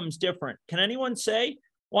outcomes different? Can anyone say?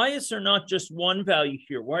 Why is there not just one value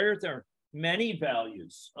here? Why are there many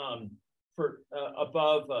values for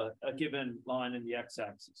above a given line in the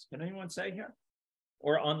x-axis. Can anyone say here?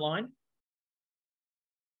 Or online?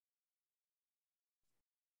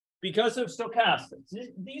 Because of stochastics.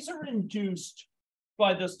 These are induced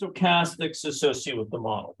by the stochastics associated with the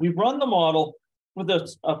model. We run the model with a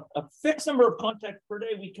fixed number of contacts per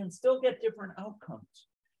day, we can still get different outcomes.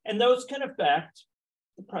 And those can affect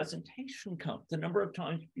the presentation count, the number of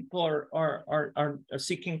times people are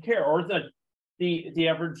seeking care, or the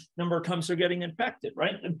average number of times they're getting infected,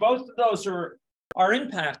 right? And both of those are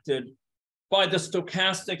impacted by the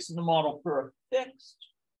stochastics in the model for a fixed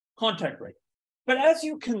contact rate. But as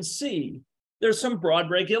you can see, there's some broad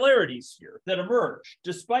regularities here that emerge.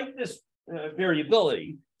 Despite this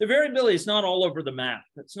variability, the variability is not all over the map.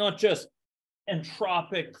 It's not just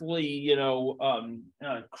entropically,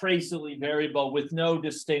 crazily variable with no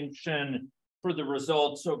distinction for the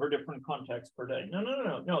results over different contacts per day.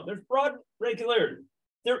 No. There's broad regularity.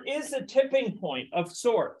 There is a tipping point of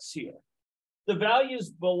sorts here. The values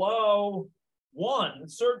below 1,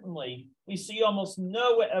 certainly, we see almost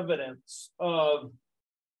no evidence of,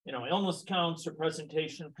 illness counts or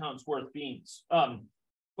presentation counts worth beans.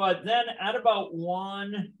 But then at about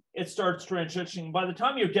 1, it starts transitioning. By the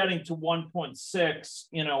time you're getting to 1.6,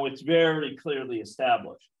 it's very clearly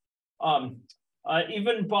established.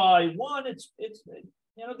 Even by 1, it's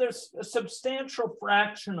there's a substantial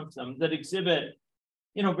fraction of them that exhibit,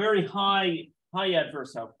 very high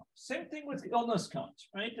adverse outcomes. Same thing with illness counts,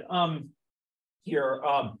 right? Here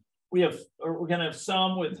we're going to have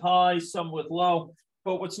some with high, some with low.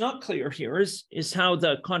 But what's not clear here is how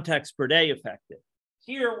the contacts per day affect it.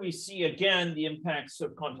 Here we see again the impacts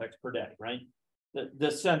of contacts per day, right? The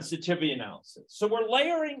sensitivity analysis. So we're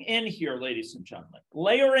layering in here, ladies and gentlemen,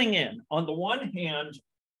 layering in, on the one hand,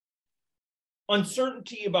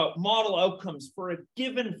 uncertainty about model outcomes for a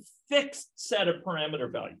given fixed set of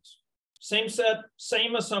parameter values. Same set,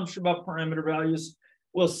 same assumption about parameter values.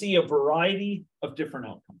 We'll see a variety of different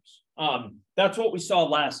outcomes. That's what we saw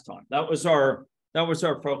last time. That was our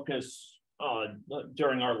focus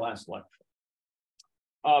during our last lecture.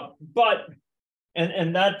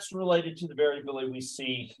 And that's related to the variability we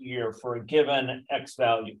see here for a given X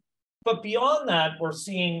value. But beyond that, we're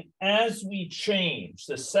seeing as we change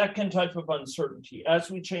the second type of uncertainty,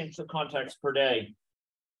 as we change the contacts per day,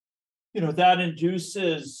 that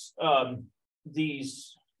induces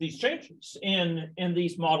these changes in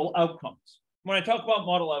these model outcomes. When I talk about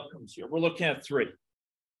model outcomes here, we're looking at 3: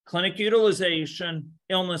 clinic utilization,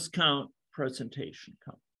 illness count, presentation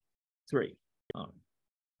count. 3.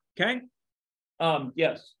 Okay.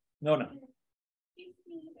 Yes. No. If we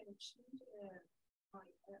change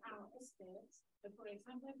our estimates, for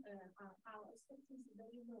example, our estimate is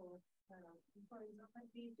very low. For example,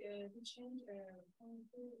 we change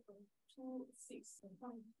 0.26,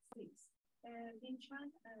 0.6. We try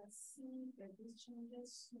to see these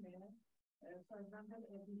changes sooner. For example,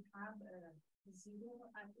 we have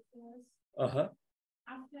 0 articles.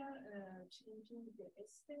 After changing the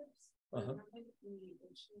steps, we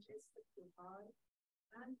change step to high,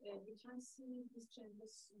 and we can see these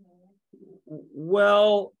changes sooner.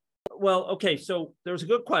 Well, okay. So there's a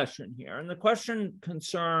good question here, and the question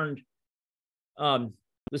concerned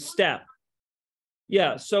the step.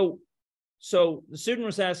 Yeah. So the student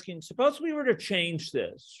was asking, suppose we were to change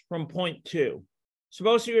this from 0.2.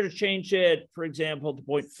 Suppose we were to change it, for example, to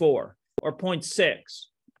 0.4 or 0.6.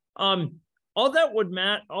 All that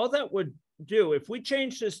would do, if we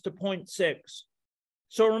change this to 0.6,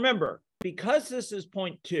 so remember, because this is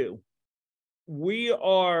 0.2, we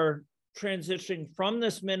are transitioning from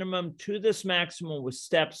this minimum to this maximum with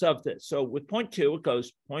steps of this. So with 0.2, it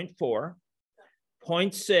goes 0.4,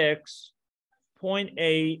 0.6,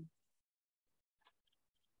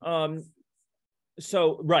 0.8.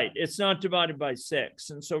 So, right, it's not divided by 6.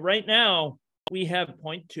 And so right now, we have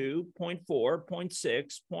 0.2, 0.4,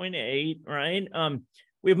 0.6, 0.8, right?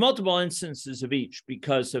 We have multiple instances of each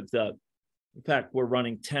because of in fact, we're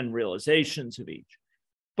running 10 realizations of each.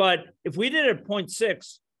 But if we did it at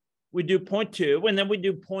 0.6, we do 0.2, and then we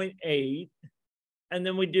do 0.8, and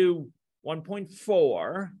then we do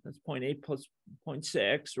 1.4, that's 0.8 plus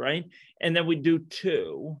 0.6, right? And then we do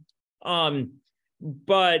 2.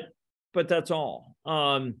 But that's all.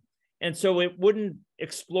 And so it wouldn't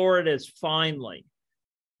explore it as finely.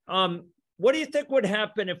 What do you think would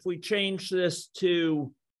happen if we change this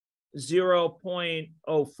to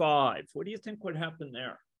 0.05? What do you think would happen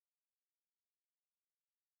there?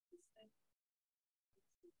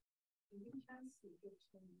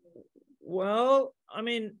 Well, I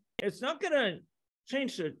mean, it's not going to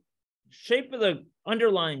change the shape of the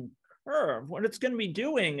underlying curve. What it's going to be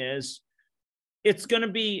doing is it's going to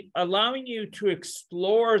be allowing you to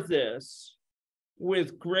explore this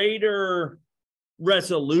with greater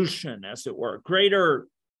resolution, as it were, greater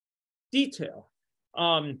detail,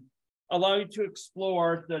 allow you to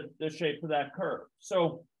explore the shape of that curve.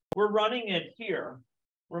 So we're running it here.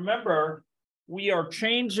 Remember, we are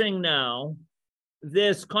changing now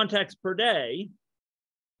this contacts per day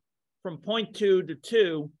from 0.2 to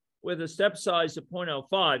 2 with a step size of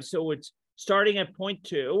 0.05. So it's starting at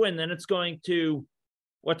 0.2, and then it's going to,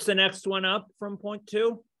 what's the next one up from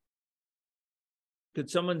 0.2? Could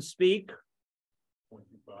someone speak?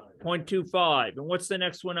 0.25. And what's the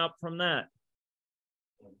next one up from that?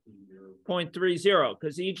 0.30,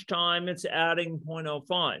 because each time it's adding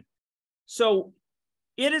 0.05. So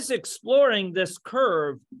it is exploring this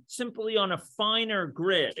curve simply on a finer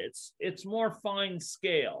grid. It's more fine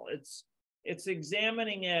scale. It's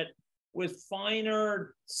examining it with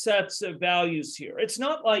finer sets of values here. It's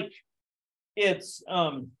not like it's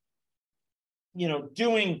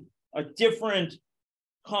doing a different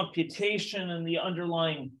computation in the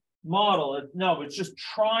underlying model. No, it's just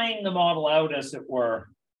trying the model out, as it were,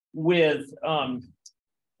 with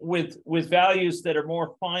values that are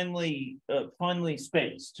more finely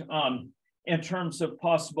spaced in terms of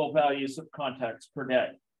possible values of contacts per day.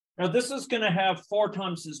 Now, this is going to have 4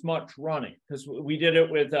 times as much running, because we did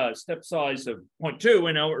it with a step size of 0.2,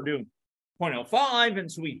 and now we're doing 0.05.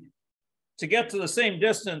 And so to get to the same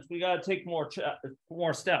distance, we got to take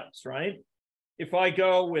more steps, right? If I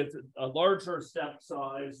go with a larger step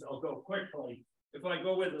size, I'll go quickly. If I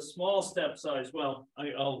go with a small step size, well,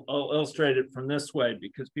 I'll illustrate it from this way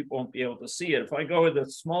because people won't be able to see it. If I go with a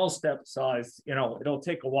small step size, it'll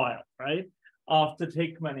take a while, right? I'll have to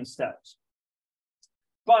take many steps.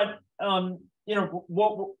 But,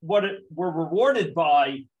 what we're rewarded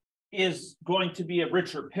by is going to be a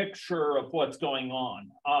richer picture of what's going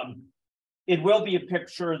on. It will be a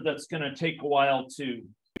picture that's going to take a while to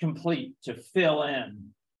complete, to fill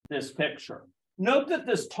in this picture. Note that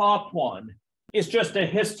this top one is just a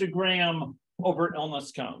histogram over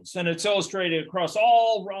illness counts, and it's illustrated across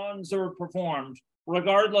all runs that were performed,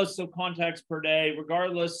 regardless of contacts per day,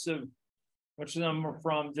 regardless of which of them are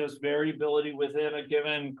from just variability within a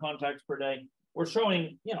given contacts per day. We're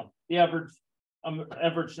showing, the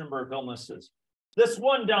average number of illnesses. These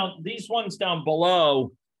ones down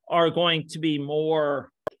below are going to be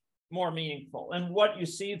more meaningful. And what you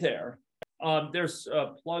see there, there's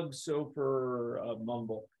plugs over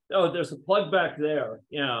Mumble. Oh, there's a plug back there.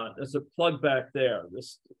 Yeah, there's a plug back there.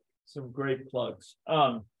 Some great plugs.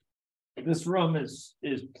 This room is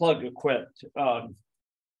plug equipped.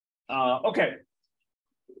 Okay.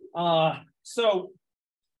 So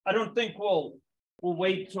I don't think we'll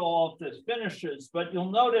wait till all of this finishes, but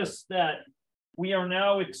you'll notice that we are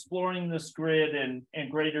now exploring this grid in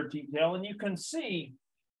greater detail, and you can see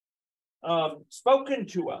spoken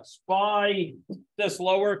to us by this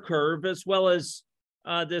lower curve as well as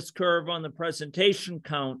this curve on the presentation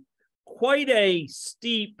count, quite a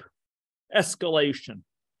steep escalation.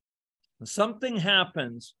 Something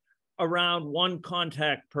happens around 1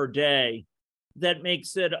 contact per day that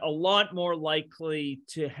makes it a lot more likely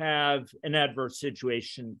to have an adverse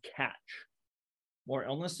situation catch. More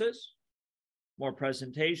illnesses, more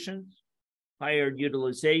presentations, higher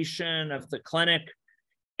utilization of the clinic,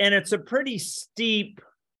 and it's a pretty steep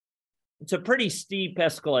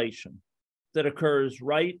escalation that occurs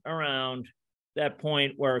right around that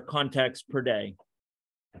point where contacts per day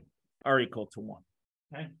are equal to 1.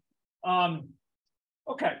 Okay.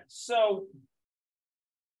 Okay, so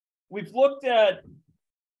we've looked at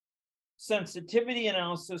sensitivity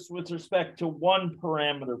analysis with respect to 1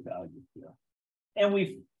 parameter value here. And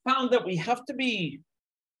we've found that we have to be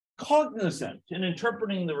cognizant in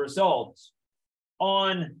interpreting the results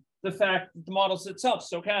on the fact that the model's itself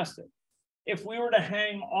stochastic. If we were to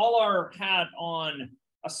hang all our hat on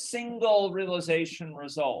a single realization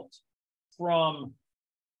result for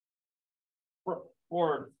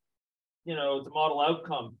the model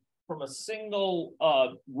outcome from a single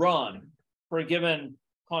run for a given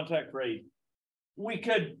contact rate, we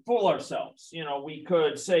could fool ourselves. We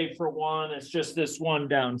could say for 1, it's just this one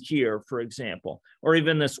down here, for example, or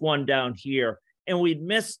even this one down here. And we'd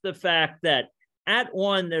miss the fact that at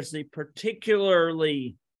 1, there's a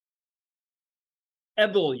particularly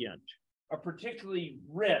ebullient, a particularly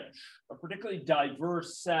rich, a particularly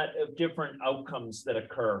diverse set of different outcomes that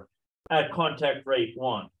occur at contact rate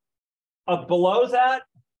 1. Below that,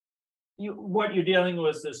 what you're dealing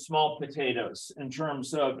with is small potatoes in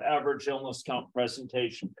terms of average illness count,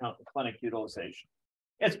 presentation count, clinic utilization.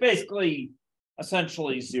 It's basically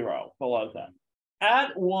essentially 0 below that.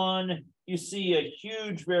 At 1, you see a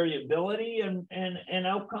huge variability in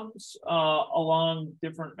outcomes along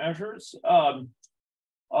different measures.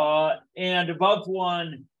 And above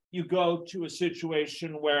one, you go to a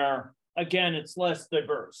situation where, again, it's less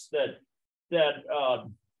diverse, that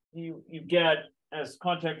you get, as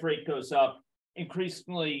contact rate goes up,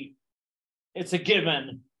 increasingly, it's a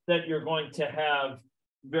given that you're going to have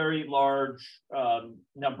very large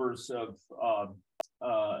numbers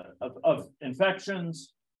of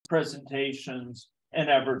infections, presentations, and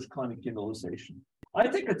average clinic utilization. I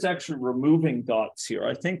think it's actually removing dots here.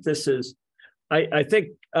 I think this is, I think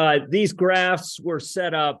these graphs were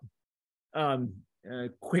set up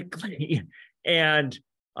quickly, and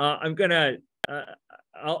I'm gonna,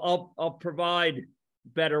 I'll provide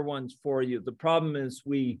better ones for you. The problem is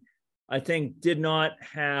I think, did not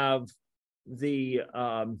have the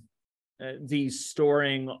these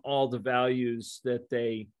storing all the values that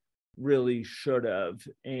they really should have,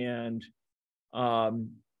 and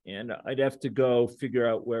I'd have to go figure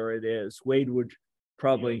out where it is. Wade would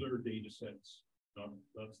probably. The other data sets,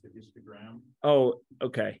 that's the histogram. Oh,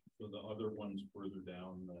 okay. So the other ones further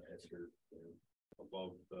down as they're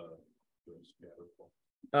above the scatter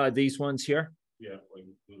plot. These ones here. Yeah, like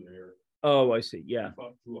there. Oh, I see. Yeah.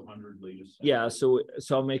 Up to 100 latest. Yeah. So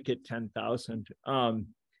I'll make it 10,000.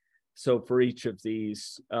 So for each of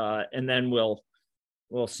these, and then we'll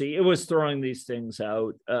see. It was throwing these things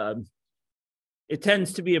out. It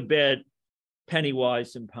tends to be a bit penny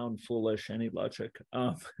wise and pound foolish, any logic.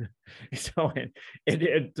 So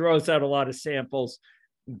it throws out a lot of samples,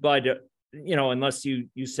 but unless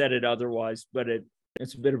you said it otherwise, but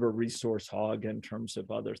it's a bit of a resource hog in terms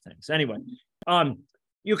of other things. Anyway,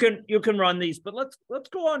 you can run these, but let's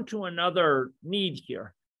go on to another need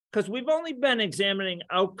here, because we've only been examining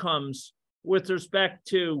outcomes with respect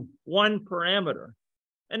to one parameter,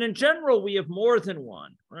 and in general we have more than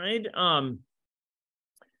one, right?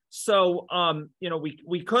 So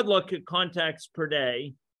we could look at contacts per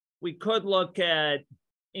day. We could look at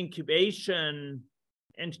incubation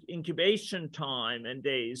time and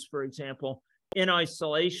days, for example, in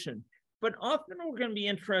isolation. But often we're going to be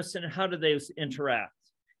interested in how do those interact.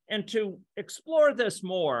 And to explore this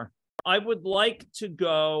more, I would like to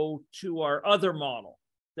go to our other model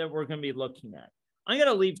that we're going to be looking at. I'm going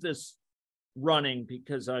to leave this running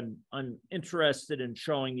because I'm interested in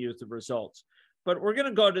showing you the results. But we're going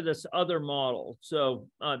to go to this other model. So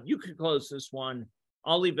you could close this one.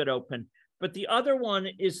 I'll leave it open. But the other one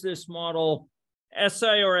is this model,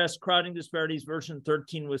 SIRS crowding disparities version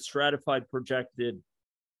 13 with stratified projected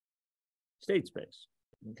state space.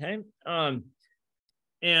 Okay.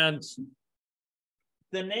 And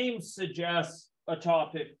the name suggests a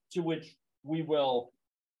topic to which we will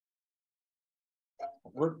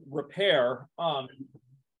repair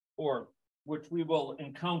or which we will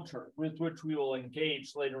encounter, with which we will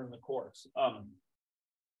engage later in the course.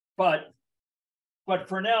 But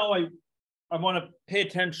for now, I want to pay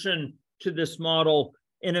attention to this model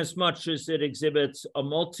in as much as it exhibits a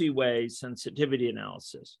multi-way sensitivity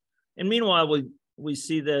analysis. And meanwhile, we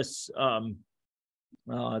see this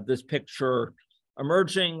this picture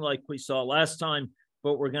emerging like we saw last time,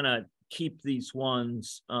 but we're going to keep these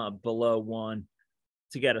ones below one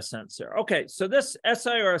to get a sense there. Okay, so this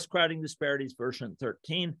SIRS crowding disparities version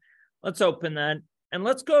 13. Let's open that and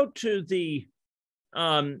let's go to the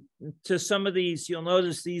to some of these. You'll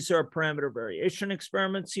notice these are parameter variation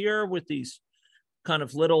experiments here with these kind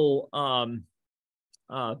of little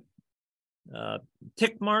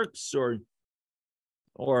tick marks or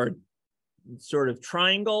sort of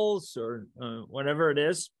triangles or whatever it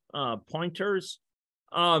is, pointers.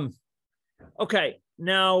 Okay,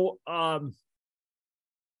 now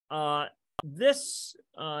this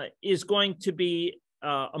is going to be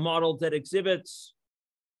a model that exhibits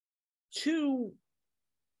two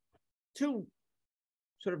sort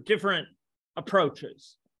of different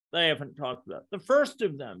approaches that I haven't talked about. The first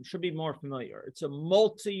of them should be more familiar. It's a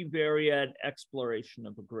multivariate exploration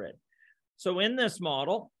of a grid. So in this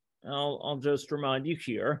model, I'll just remind you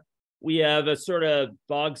here, we have a sort of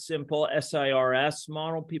bog simple SIRS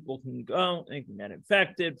model. People can go, they can get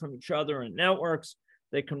infected from each other in networks,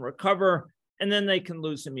 they can recover, and then they can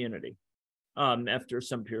lose immunity after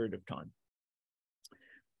some period of time.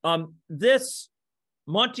 This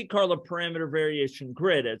Monte Carlo parameter variation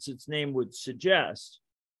grid, as its name would suggest,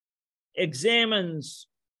 examines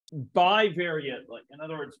bivariately, in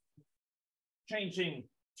other words, changing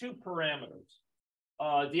two parameters,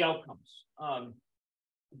 the outcomes.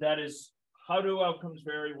 That is, how do outcomes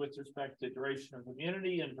vary with respect to duration of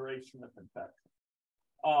immunity and duration of infection?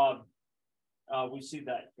 We see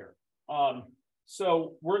that here.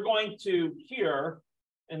 So we're going to here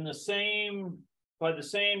in the same, by the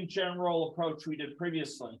same general approach we did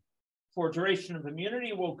previously, for duration of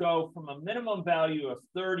immunity, we'll go from a minimum value of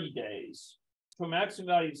 30 days to a maximum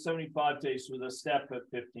value of 75 days with a step at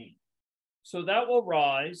 15. So that will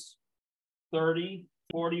rise 30,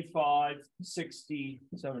 45, 60,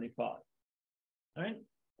 75. All right.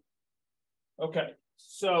 Okay.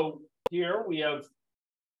 So here we have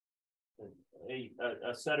a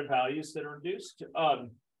set of values that are induced.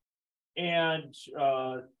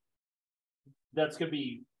 That's going to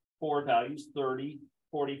be 4 values, 30,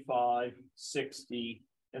 45, 60,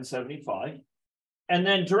 and 75. And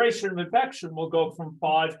then duration of infection will go from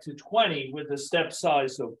 5 to 20 with a step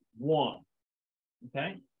size of 1.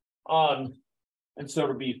 Okay. And so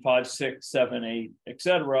it'll be 5, 6, 7, 8,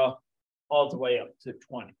 etc., all the way up to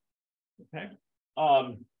 20. Okay.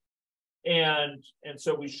 And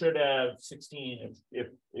so we should have 16 if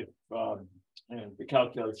and the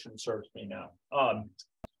calculation serves me now.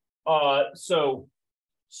 So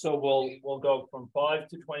we'll go from 5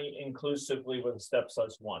 to 20 inclusively with a step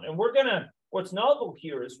size 1. And we're gonna, what's novel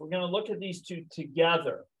here is we're gonna look at these two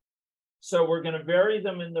together. So we're gonna vary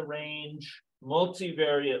them in the range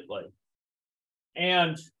multivariately.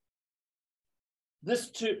 And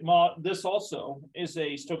this also is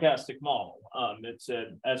a stochastic model. It's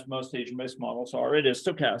as most agent-based models are, it is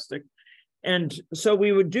stochastic. And so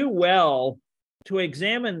we would do well to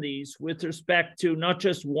examine these with respect to not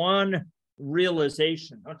just one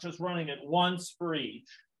realization, not just running it once for each,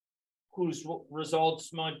 whose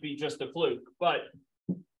results might be just a fluke, but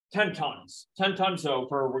 10 times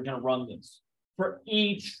over, we're going to run this for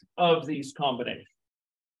each of these combinations.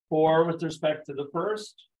 4 with respect to the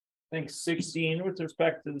first, I think 16 with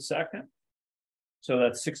respect to the second. So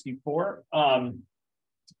that's 64. And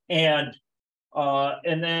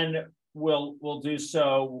then we'll do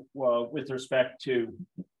so with respect to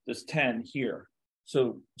this 10 here.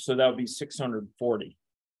 So that would be 640.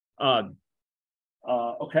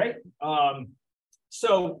 Okay.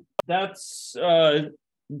 So that's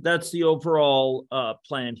the overall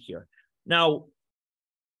plan here. Now,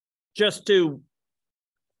 just to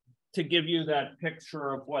give you that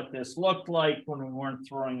picture of what this looked like when we weren't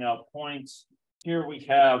throwing out points, here we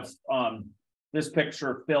have this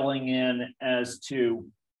picture filling in as to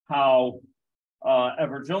how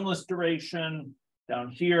average illness duration down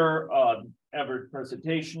here, average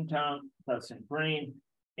presentation time, that's in green,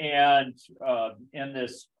 and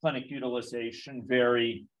this clinic utilization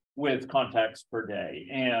vary with contacts per day.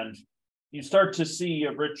 And you start to see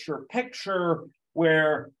a richer picture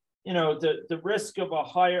where, you know, the risk of a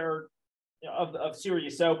higher of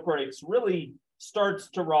serious outbreaks really starts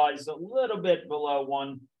to rise a little bit below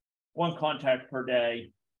one contact per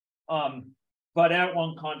day. But at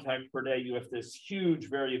 1 contact per day, you have this huge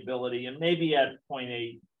variability, and maybe at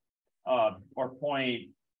 0.8 or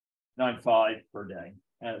 0.95 per day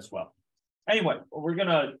as well. Anyway, we're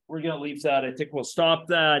gonna leave that. I think we'll stop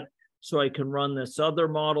that so I can run this other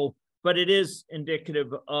model, but it is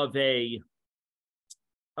indicative of a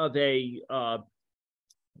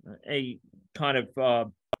kind of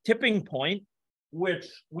tipping point, which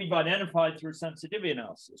we've identified through sensitivity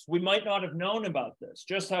analysis. We might not have known about this,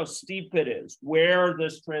 just how steep it is, where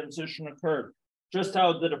this transition occurred, just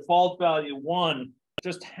how the default value 1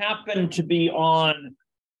 just happened to be on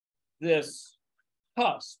this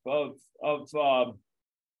cusp of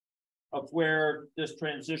where this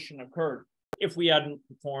transition occurred if we hadn't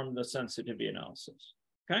performed the sensitivity analysis.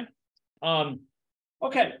 Okay.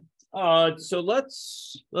 Okay. So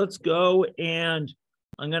let's go, and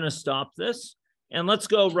I'm going to stop this, and let's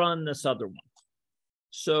go run this other one.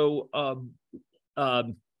 So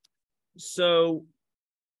so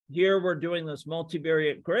here we're doing this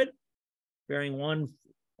multivariate grid, varying 1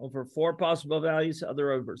 over 4 possible values,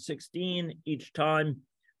 other over 16 each time,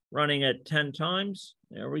 running at 10 times.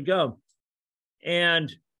 There we go.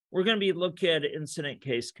 And we're going to be looking at incident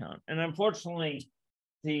case count. And unfortunately,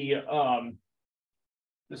 this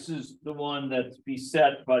is the one that's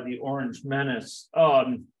beset by the orange menace.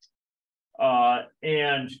 And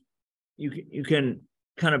you can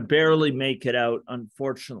kind of barely make it out,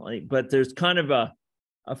 unfortunately, but there's kind of a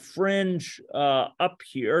fringe up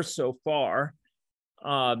here so far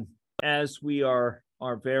as we are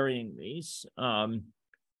varying these.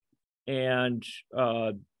 And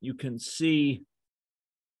you can see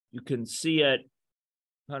it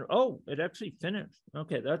kind of, oh, it actually finished.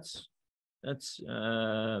 Okay, that's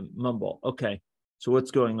mumble. Okay, so what's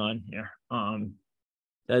going on here?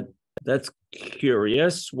 That's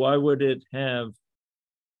curious. Why would it have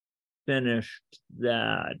finished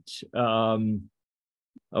that?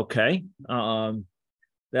 Okay,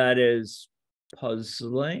 that is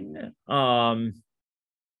puzzling.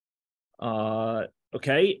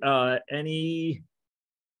 Okay, any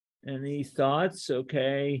thoughts?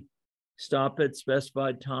 Okay, stop at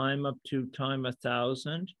specified time up to time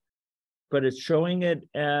 1,000, but it's showing it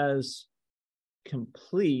as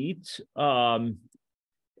complete.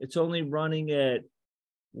 It's only running it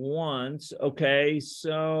once. Okay,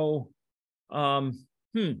 so well,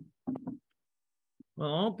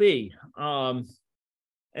 I'll be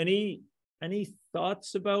any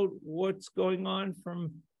thoughts about what's going on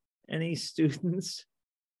from any students?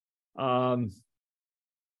 That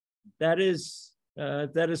is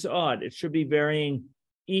odd. It should be varying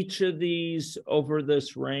each of these over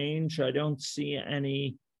this range. I don't see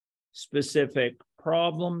any specific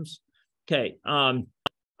problems. Okay.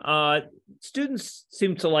 Students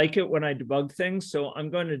seem to like it when I debug things, so I'm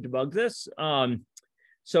going to debug this.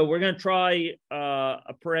 So we're going to try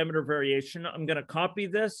a parameter variation. I'm going to copy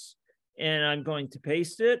this and I'm going to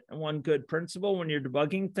paste it. And one good principle when you're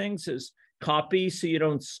debugging things is copy so you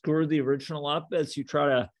don't screw the original up as you try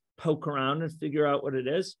to poke around and figure out what it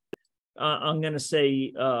is. I'm going to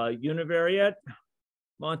say univariate,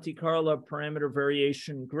 Monte Carlo parameter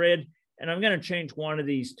variation grid, and I'm going to change one of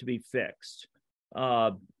these to be fixed.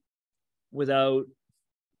 Without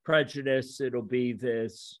prejudice, it'll be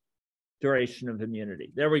this duration of immunity.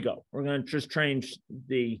 There we go. We're going to just change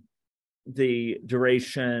the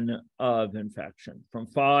duration of infection from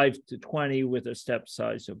 5 to 20 with a step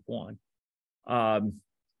size of 1.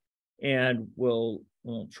 And we'll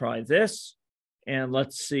try this, and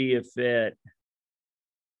let's see if it,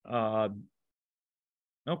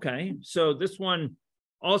 okay, so this one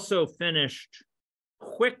also finished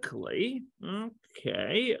quickly.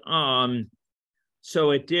 Okay,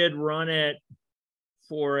 so it did run it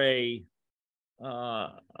for a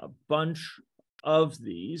bunch of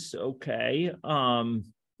these. Okay,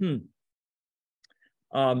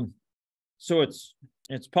 so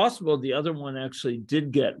it's possible the other one actually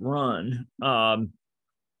did get run.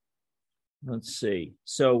 Let's see.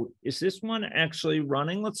 So is this one actually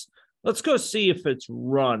running? Let's go see if it's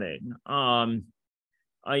running.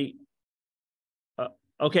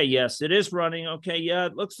 Okay, yes, it is running. Okay, yeah,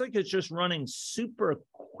 it looks like it's just running super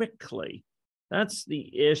quickly. That's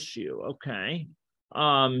the issue. Okay.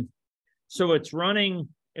 So it's running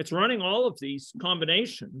all of these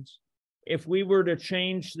combinations. If we were to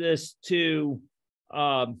change this to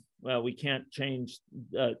well, we can't change,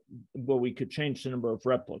 well, we could change the number of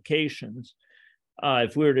replications.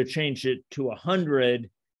 If we were to change it to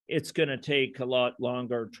 100, it's going to take a lot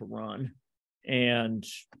longer to run, and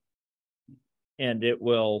it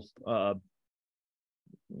will,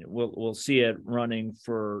 we'll see it running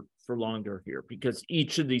for longer here, because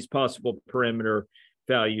each of these possible parameter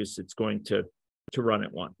values, it's going to run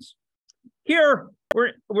at once. Here,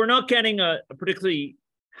 we're not getting a particularly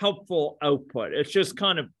helpful output. It's just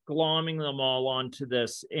kind of glomming them all onto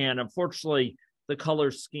this. And unfortunately, the color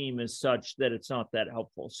scheme is such that it's not that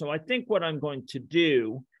helpful. So I think what I'm going to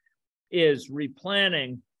do is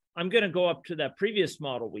replanning. I'm going to go up to that previous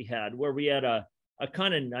model we had where we had a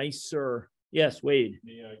kind of nicer, yes, Wade.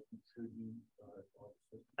 May I contribute?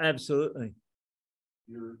 Absolutely.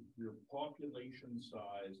 Your population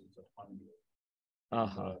size is 100.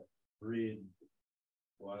 Uh-huh. Grid,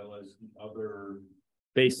 while as the other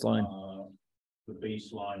baseline, the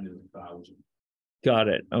baseline is 1,000. Got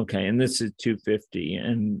it. Okay, and this is 250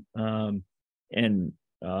 and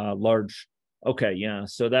large. Okay, yeah.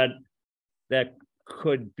 So that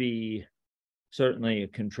could be certainly a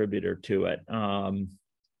contributor to it.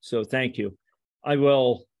 So thank you. I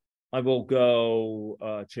will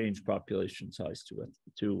go change population size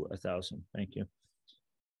to 1,000. Thank you.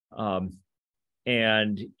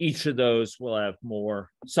 And each of those will have more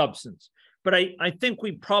substance. But I think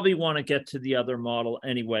we probably want to get to the other model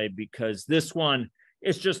anyway, because this one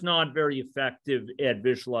is just not very effective at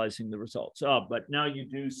visualizing the results. Oh, but now you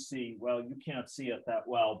do see, well, you can't see it that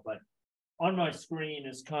well, but on my screen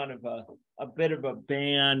is kind of a bit of a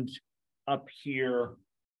band up here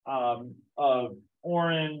of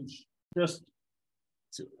orange. Just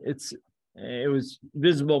it was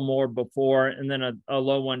visible more before, and then a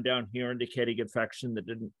low one down here indicating infection that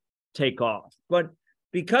didn't take off. But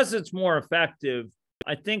because it's more effective,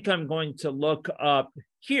 I think I'm going to look up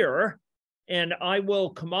here, and I will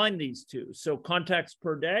combine these two. So contacts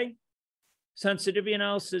per day, sensitivity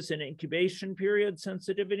analysis, and incubation period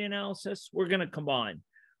sensitivity analysis, we're going to combine.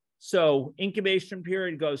 So incubation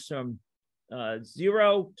period goes from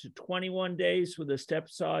 0 to 21 days with a step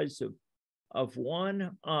size of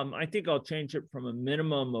 1. I think I'll change it from a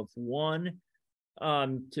minimum of 1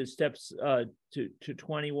 to steps to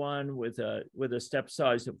 21 with a step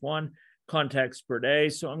size of 1 contacts per day.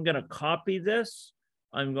 So I'm going to copy this.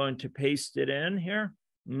 I'm going to paste it in here.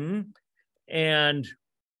 And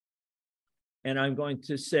I'm going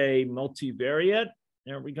to say multivariate.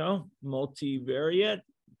 There we go, multivariate,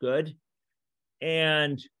 good.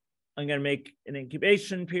 And I'm going to make an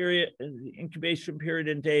incubation period. The incubation period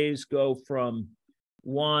in days go from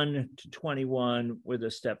 1 to 21 with a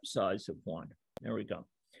step size of 1. There we go.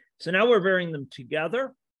 So now we're varying them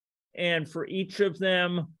together. And for each of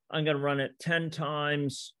them, I'm going to run it 10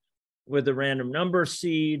 times with a random number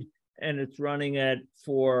seed. And it's running it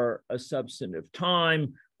for a substantive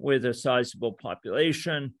time with a sizable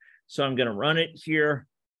population. So I'm going to run it here,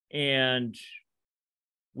 and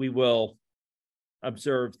we will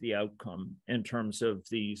observe the outcome in terms of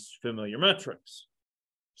these familiar metrics.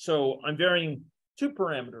 So I'm varying 2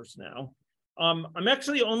 parameters now. I'm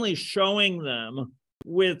actually only showing them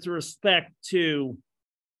with respect to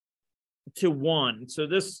 1. So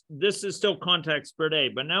this is still contacts per day,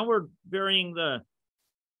 but now we're varying the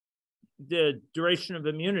duration of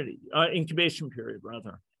immunity, incubation period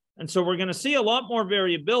rather. And so we're going to see a lot more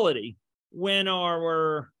variability when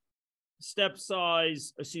our step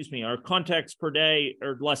size, our contacts per day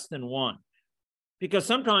are less than 1. Because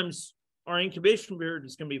sometimes our incubation period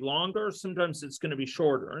is going to be longer, sometimes it's going to be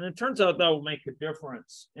shorter. And it turns out that will make a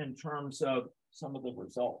difference in terms of some of the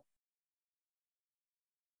results.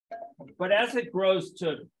 But as it grows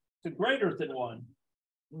to greater than 1,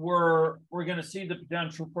 we're going to see the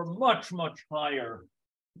potential for much higher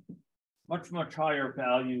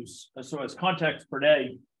values. So as contacts per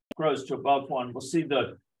day grows to above 1, we'll see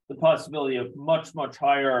the possibility of much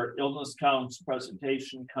higher illness counts,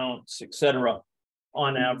 presentation counts, etc.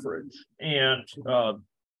 on average. And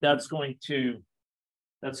that's going to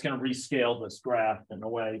rescale this graph in a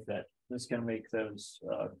way that is going to make those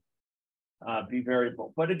be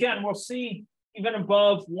variable. But again, we'll see even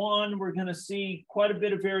above 1, we're going to see quite a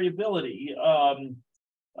bit of variability.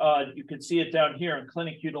 You can see it down here in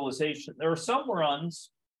clinic utilization. There are some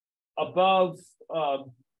runs above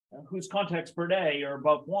whose contacts per day are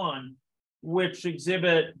above 1, which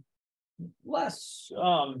exhibit less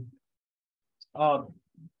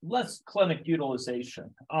clinic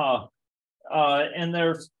utilization. And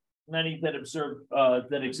there's many that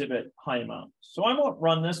exhibit high amounts. So I won't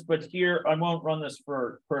run this, but here I won't run this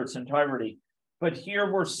for its entirety. But here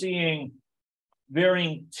we're seeing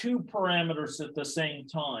varying 2 parameters at the same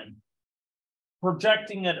time,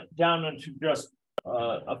 projecting it down into just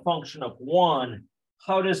a function of 1.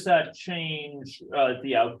 How does that change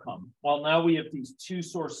the outcome? Well, now we have these 2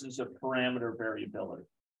 sources of parameter variability,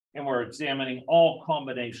 and we're examining all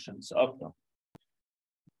combinations of them.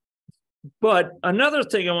 But another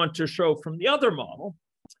thing I want to show from the other model,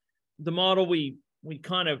 the model we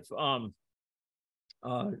kind of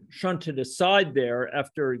shunted aside there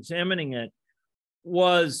after examining it,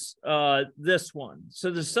 was this one.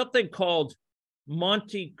 So there's something called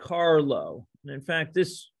Monte Carlo. And in fact,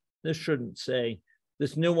 this shouldn't say,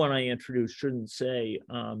 this new one I introduced shouldn't say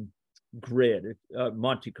grid,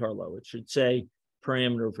 Monte Carlo. It should say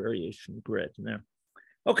parameter variation grid in there.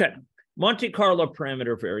 Okay, Monte Carlo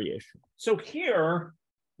parameter variation. So here,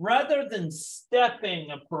 rather than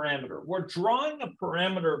stepping a parameter, we're drawing a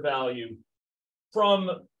parameter value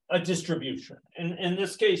from a distribution. In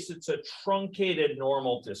this case, it's a truncated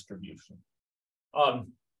normal distribution.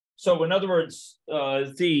 So in other words,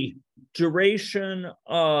 the duration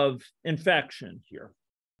of infection here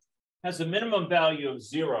has a minimum value of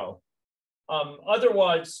 0.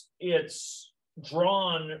 Otherwise, it's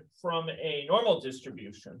drawn from a normal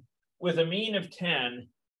distribution with a mean of 10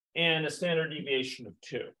 and a standard deviation of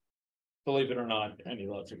 2. Believe it or not, any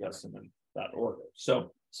logic estimate in that order.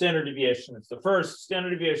 So standard deviation is the first,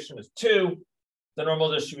 standard deviation is 2, the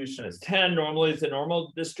normal distribution is 10. Normally, the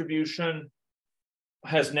normal distribution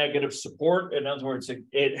has negative support. In other words,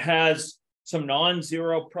 it has some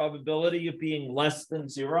non-zero probability of being less than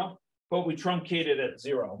 0, but we truncate it at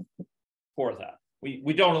 0 for that.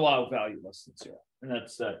 We don't allow value less than 0, and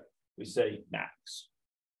that's we say max.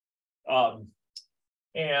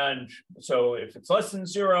 And so if it's less than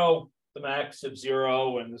 0, the max of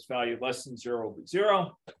 0 and this value less than 0 will be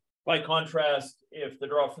 0. By contrast, if the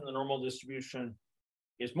draw from the normal distribution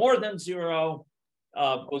is more than 0,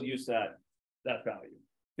 we'll use that value.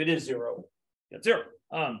 If it is 0, get 0.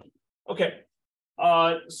 Okay.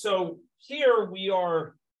 So here we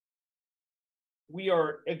are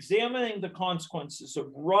examining the consequences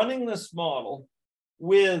of running this model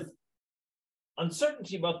with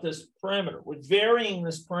uncertainty about this parameter. We're varying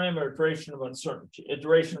this parameter, duration of uncertainty,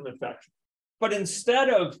 duration of infection. But instead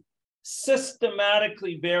of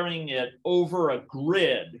systematically varying it over a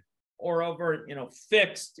grid or over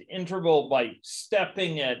fixed interval by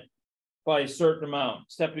stepping it by a certain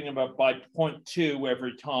amount, stepping about by 0.2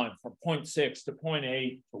 every time, from 0.6 to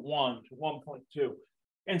 0.8 to 1 to 1.2.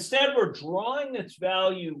 Instead, we're drawing its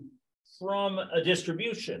value from a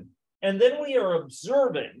distribution, and then we are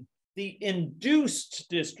observing the induced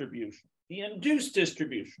distribution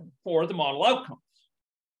for the model outcomes.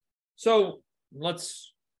 So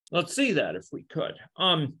let's see that if we could.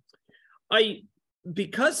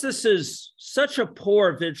 Because this is such a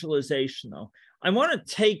poor visualization, though, I want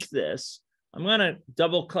to take this, I'm going to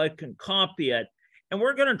double click and copy it, and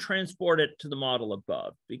we're going to transport it to the model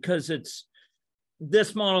above, because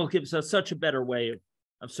this model gives us such a better way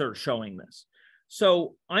of sort of showing this.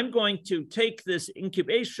 So I'm going to take this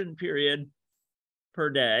incubation period per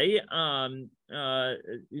day,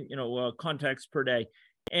 context per day,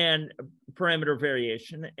 and parameter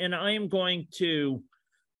variation, and I am going to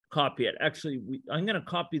copy it. Actually, I'm going to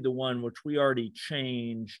copy the one which we already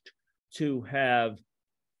changed to have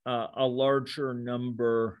a larger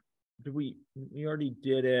number. We already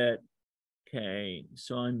did it. Okay,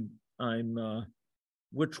 so I'm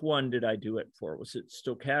which one did I do it for? Was it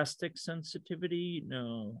stochastic sensitivity?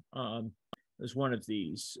 No, it was one of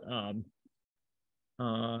these.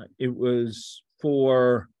 It was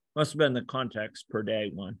for, must have been the context per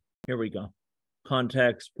day one. Here we go.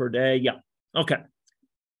 Context per day. Yeah. Okay.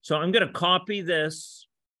 So I'm going to copy this,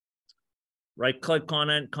 right click on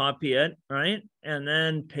it, copy it, right? And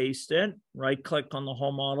then paste it, right click on the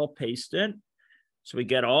whole model, paste it. So we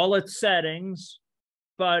get all its settings,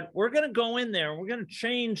 but we're going to go in there and we're going to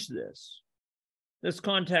change this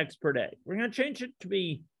context per day. We're going to change it to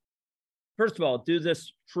be, first of all, do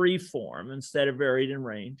this free form instead of varied in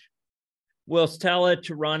range. We'll tell it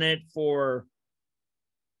to run it for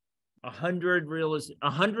 100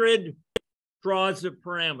 draws of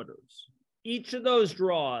parameters. Each of those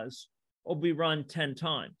draws will be run 10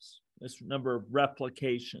 times. This number of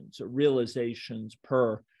replications or realizations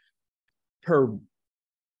per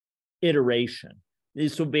iteration.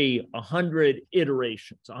 These will be 100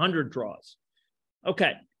 iterations, 100 draws.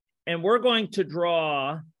 Okay, and we're going to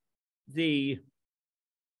draw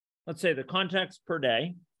let's say the context per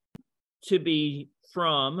day to be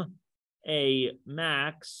from a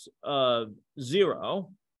max of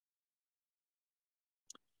 0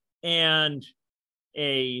 and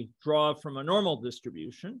a draw from a normal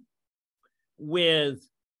distribution with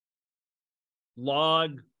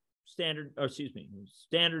standard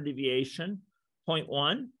deviation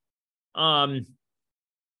 0.1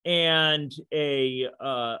 and a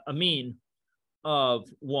mean of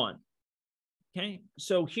 1. Okay,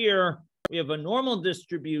 so here we have a normal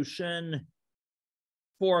distribution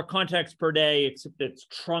for context per day, except it's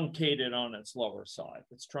truncated on its lower side.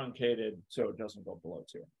 It's truncated so it doesn't go below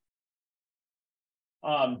 0.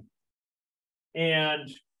 And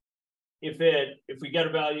if we get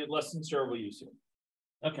a value less than 0, we'll use 0.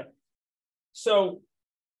 Okay. So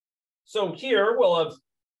here we'll have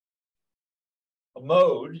a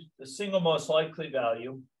mode. The single most likely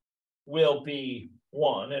value will be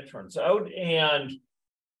 1, it turns out, and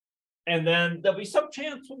then there'll be some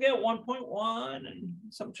chance we'll get 1.1, and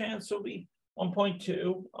some chance it'll be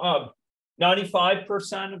 1.2.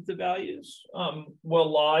 95% of the values will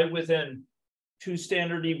lie within 2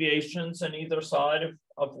 standard deviations on either side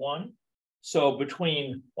of 1. So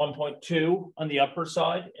between 1.2 on the upper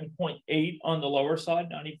side and 0.8 on the lower side,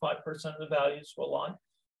 95% of the values will lie.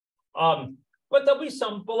 But there'll be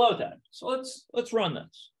some below that. So let's run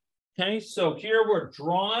this. Okay, so here we're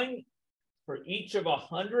drawing for each of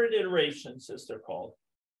 100 iterations, as they're called,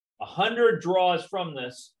 100 draws from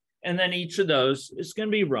this, and then each of those is going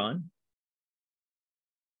to be run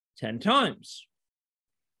 10 times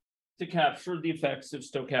to capture the effects of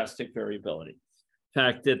stochastic variability. The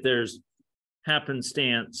fact that there's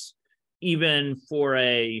happenstance even for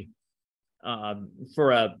a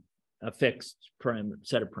fixed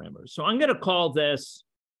set of parameters. So I'm going to call this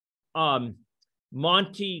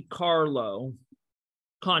Monte Carlo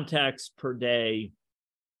context per day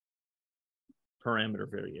parameter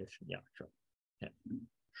variation. Yeah, sure. Okay,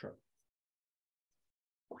 sure.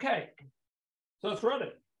 Okay, so let's run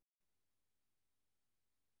it.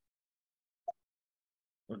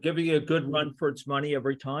 We're giving you a good run for its money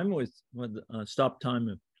every time with a stop time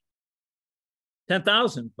of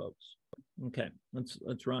 10,000, folks. Okay,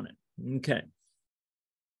 let's run it. Okay,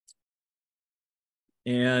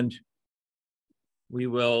 and we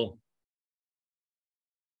will.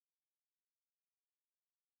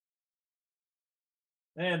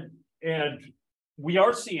 And we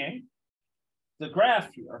are seeing the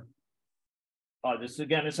graph here. This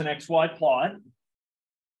again is an XY plot.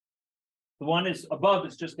 The one is above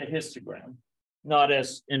is just a histogram, not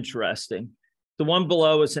as interesting. The one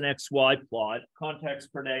below is an XY plot, contacts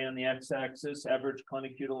per day on the x-axis, average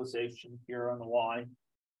clinic utilization here on the y.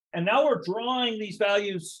 And now we're drawing these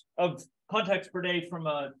values of contacts per day from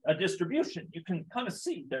a distribution. You can kind of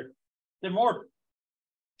see they're more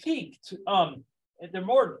peaked. They're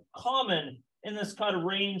more common in this kind of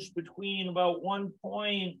range between about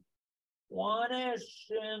 1.1-ish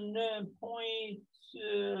and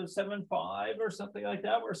 0.75 or something like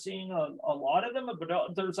that. We're seeing a lot of them, but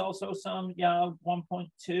there's also some,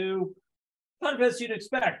 1.2, kind of as you'd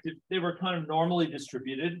expect if they were kind of normally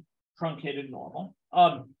distributed, truncated normal.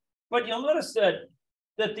 But you'll notice that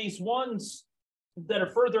these ones that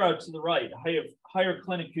are further out to the right, higher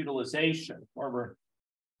clinic utilization, where we're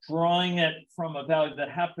drawing it from a value that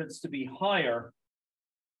happens to be higher,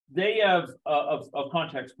 they have of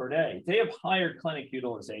contacts per day, they have higher clinic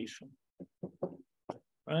utilization,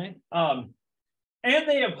 right? And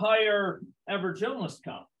they have higher average illness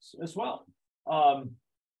counts as well.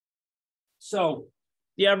 So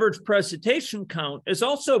the average presentation count is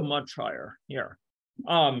also much higher here.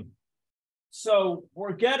 So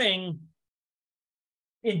we're getting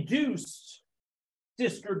induced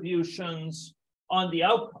distributions on the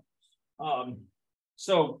outcomes.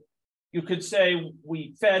 So you could say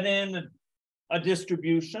we fed in a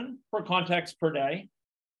distribution for contacts per day.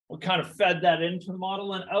 We kind of fed that into the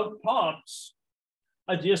model, and out pops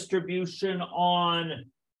a distribution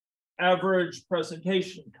on average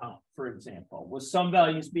presentation count, for example, with some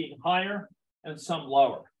values being higher and some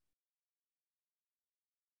lower.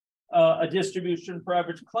 A distribution for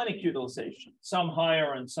average clinic utilization, some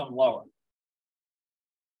higher and some lower.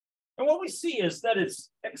 And what we see is that it's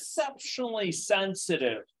exceptionally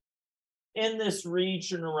sensitive in this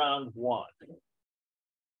region around 1.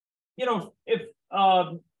 You know, if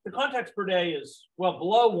the contacts per day is well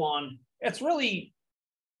below 1, it's really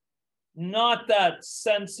not that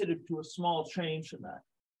sensitive to a small change in that.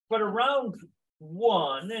 But around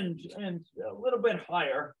 1 and a little bit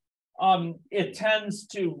higher, it tends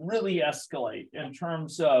to really escalate in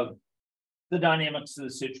terms of the dynamics of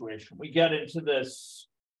the situation. We get into this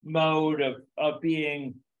mode of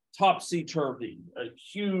being topsy-turvy, a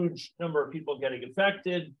huge number of people getting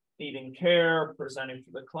infected, needing care, presenting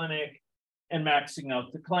to the clinic, and maxing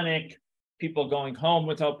out the clinic, people going home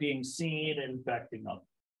without being seen and infecting them.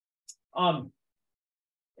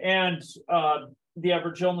 The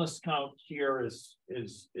average illness count here is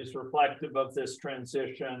reflective of this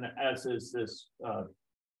transition, as is this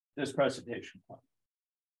presentation point.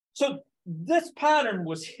 So this pattern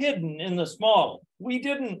was hidden in this model.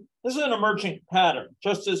 This is an emergent pattern,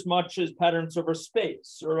 just as much as patterns over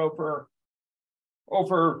space or over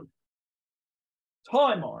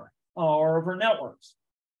time or over networks.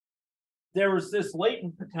 There was this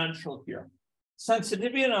latent potential here.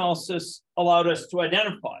 Sensitivity analysis allowed us to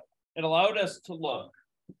identify it. It allowed us to look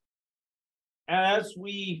as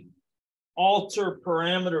we alter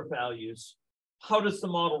parameter values, how does the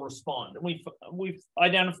model respond? And we've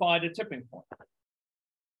identified a tipping point.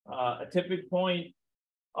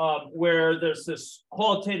 Where there's this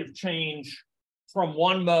qualitative change from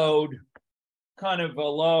one mode, kind of a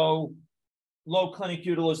low clinic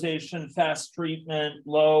utilization, fast treatment,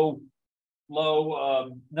 low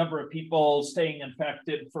number of people staying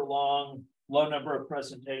infected for long, low number of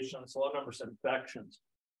presentations, low numbers of infections.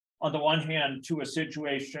 On the one hand, to a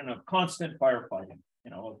situation of constant firefighting,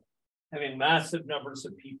 having massive numbers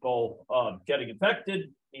of people getting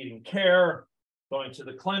infected, needing care, going to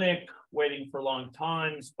the clinic, waiting for long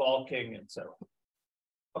times, balking, etc.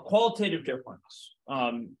 A qualitative difference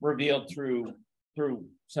revealed through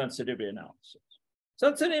sensitivity analysis.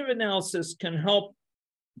 Sensitivity analysis can help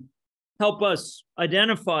us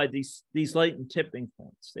identify these latent tipping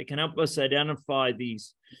points. They can help us identify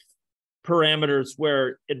these parameters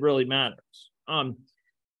where it really matters.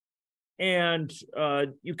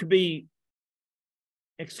 You could be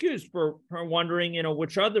excused for wondering,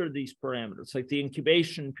 which other of these parameters, like the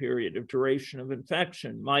incubation period of duration of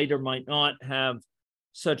infection, might or might not have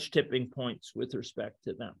such tipping points with respect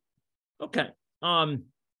to them. Okay.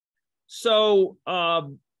 So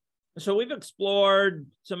we've explored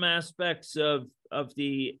some aspects of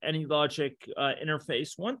the AnyLogic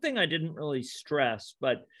interface. One thing I didn't really stress,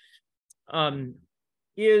 but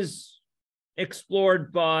is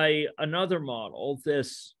explored by another model,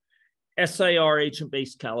 this SIR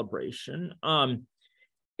agent-based calibration,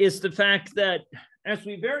 is the fact that as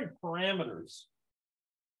we vary parameters,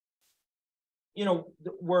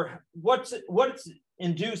 what it's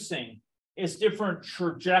inducing is different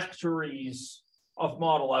trajectories of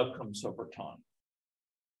model outcomes over time.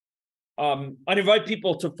 I'd invite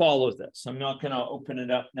people to follow this. I'm not going to open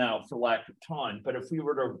it up now for lack of time, but if we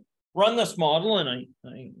were to run this model, and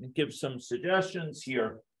I give some suggestions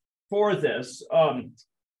here for this.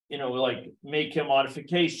 Like make a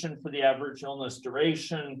modification for the average illness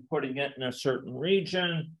duration, putting it in a certain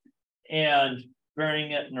region, and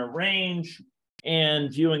varying it in a range,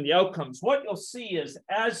 and viewing the outcomes. What you'll see is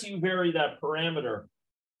as you vary that parameter,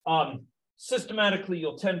 systematically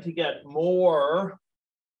you'll tend to get more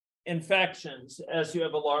infections as you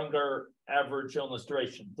have a longer average illness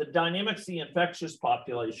duration. The dynamics of the infectious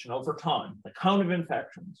population over time, the count of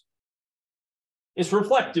infections, is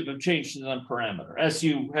reflective of changes in the parameter. As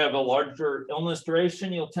you have a larger illness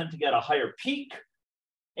duration, you'll tend to get a higher peak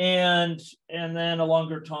and then a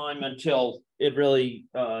longer time until it really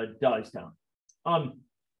dies down.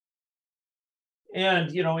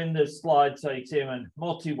 In the slides, I examine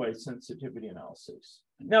multi-way sensitivity analysis.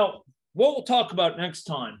 Now, what we'll talk about next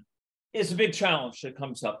time is a big challenge that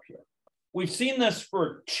comes up here. We've seen this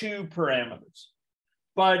for 2 parameters,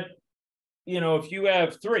 but if you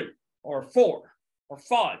have 3 or 4 or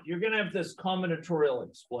 5, you're going to have this combinatorial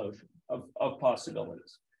explosion of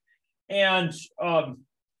possibilities. And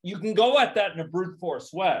you can go at that in a brute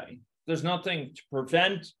force way. There's nothing to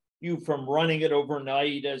prevent you from running it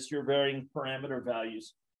overnight as you're varying parameter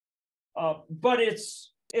values. But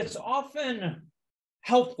it's often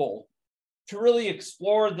helpful to really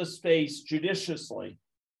explore the space judiciously,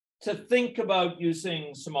 to think about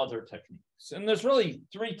using some other techniques. And there's really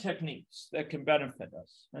 3 techniques that can benefit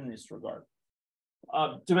us in this regard.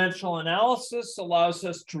 Dimensional analysis allows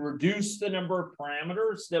us to reduce the number of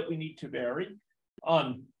parameters that we need to vary.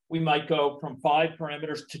 We might go from 5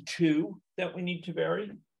 parameters to 2 that we need to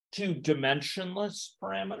vary, to dimensionless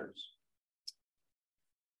parameters.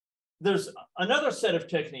 There's another set of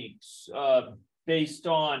techniques based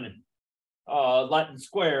on Latin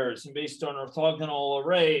squares and based on orthogonal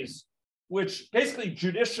arrays, which basically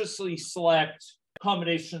judiciously select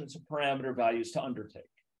combinations of parameter values to undertake.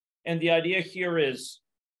 And the idea here is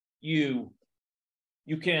you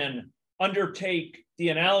can undertake the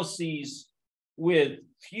analyses with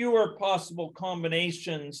fewer possible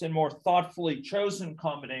combinations and more thoughtfully chosen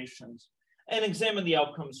combinations, and examine the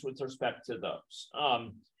outcomes with respect to those,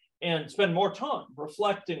 and spend more time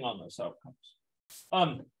reflecting on those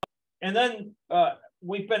outcomes. And then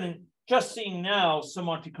we've been just seeing now some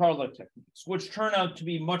Monte Carlo techniques, which turn out to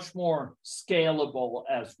be much more scalable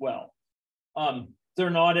as well. They're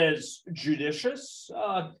not as judicious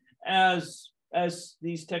as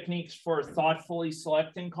these techniques for thoughtfully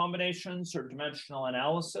selecting combinations or dimensional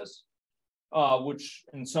analysis, which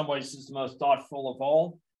in some ways is the most thoughtful of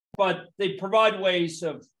all. But they provide ways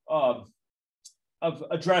of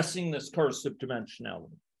addressing this curse of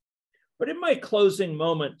dimensionality. But in my closing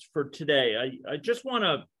moment for today, I just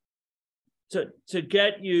want to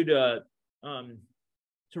get you to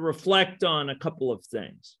reflect on a couple of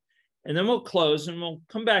things. And then we'll close and we'll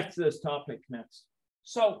come back to this topic next.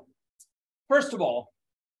 So first of all,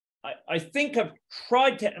 I think I've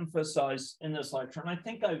tried to emphasize in this lecture, and I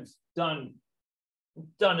think I've done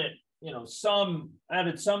it,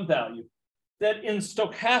 added some value, that in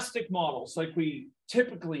stochastic models like we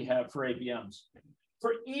typically have for ABMs,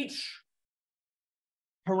 for each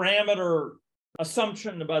parameter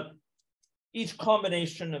assumption about each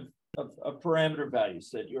combination of parameter values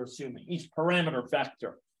that you're assuming, each parameter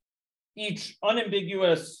vector, each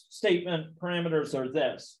unambiguous statement, parameters are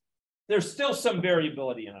this, there's still some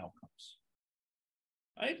variability in outcomes,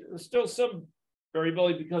 right? There's still some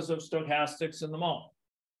variability because of stochastics in the model.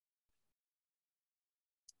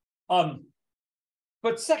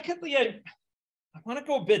 But secondly, I want to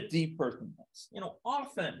go a bit deeper than this.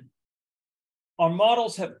 Often our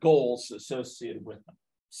models have goals associated with them.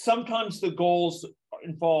 Sometimes the goals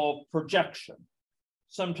involve projection.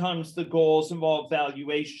 Sometimes the goals involve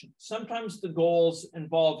valuation. Sometimes the goals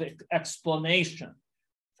involve explanation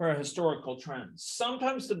for historical trends.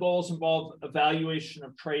 Sometimes the goals involve evaluation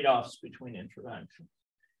of trade-offs between interventions.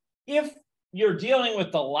 If you're dealing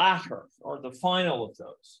with the latter or the final of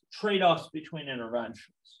those, trade-offs between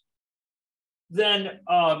interventions, then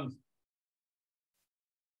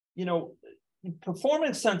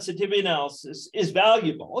performance sensitivity analysis is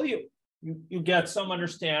valuable. You get some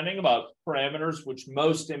understanding about parameters which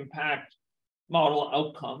most impact model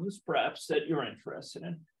outcomes, perhaps, that you're interested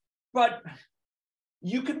in. But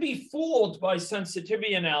you can be fooled by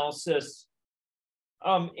sensitivity analysis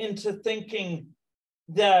into thinking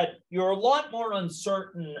that you're a lot more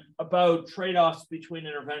uncertain about trade-offs between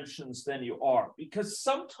interventions than you are, because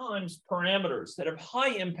sometimes parameters that have high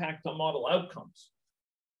impact on model outcomes,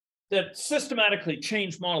 that systematically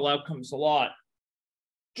change model outcomes a lot,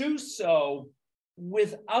 do so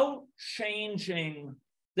without changing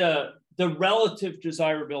the the relative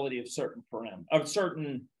desirability of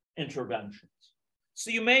certain interventions.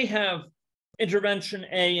 So you may have intervention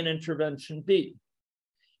A and intervention B.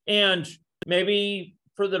 And maybe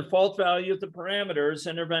for the default value of the parameters,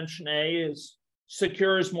 intervention A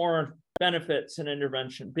secures more benefits than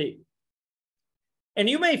intervention B. And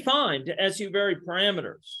you may find, as you vary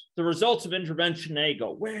parameters, the results of intervention A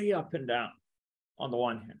go way up and down on the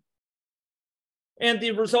one hand. And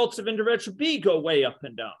the results of intervention B go way up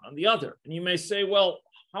and down on the other. And you may say, well,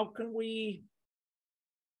 how can we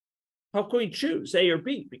choose A or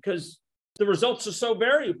B? Because the results are so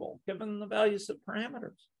variable given the values of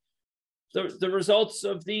parameters. The results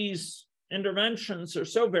of these interventions are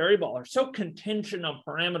so variable, are so contingent on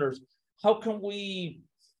parameters. How can we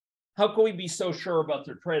be so sure about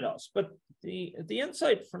their trade-offs? But the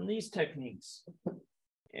insight from these techniques,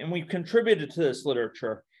 and we've contributed to this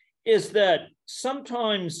literature, is that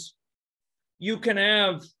sometimes you can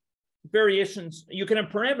have variations, you can have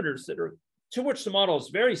parameters to which the model is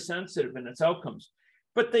very sensitive in its outcomes,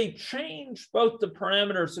 but they change both the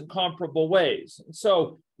parameters in comparable ways. And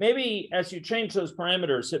so maybe as you change those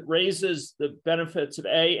parameters, it raises the benefits of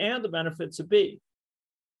A and the benefits of B,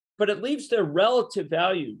 but it leaves their relative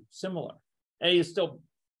value similar. A is still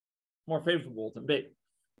more favorable than B.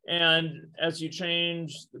 And as you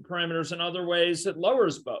change the parameters in other ways, it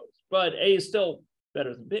lowers both, but A is still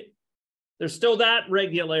better than B. There's still that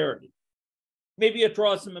regularity. Maybe it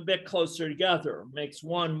draws them a bit closer together, makes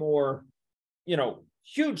one more,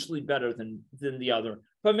 hugely better than the other,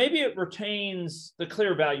 but maybe it retains the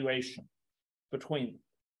clear valuation between them.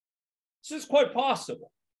 This is quite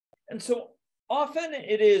possible. And so often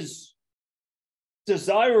it is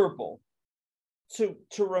desirable to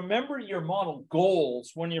remember your model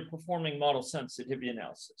goals when you're performing model sensitivity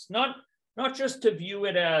analysis, not just to view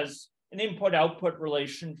it as an input-output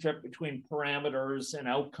relationship between parameters and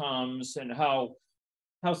outcomes and how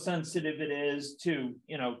sensitive it is to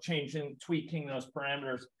tweaking those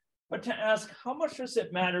parameters, but to ask how much does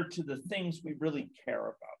it matter to the things we really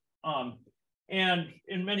care about. And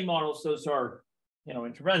in many models, those are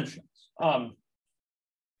interventions.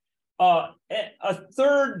 A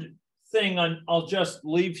third thing I'll just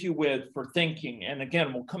leave you with for thinking, and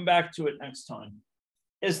again, we'll come back to it next time,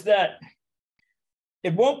 is that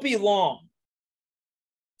it won't be long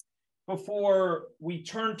before we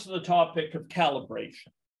turn to the topic of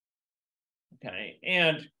calibration. Okay,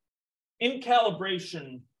 and in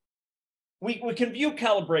calibration, we can view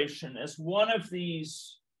calibration as one of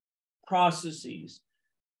these processes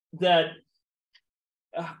that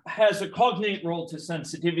has a cognate role to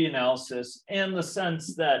sensitivity analysis in the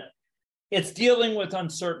sense that it's dealing with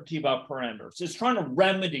uncertainty about parameters. It's trying to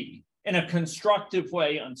remedy in a constructive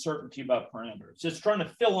way uncertainty about parameters. It's trying to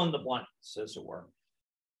fill in the blanks, as it were.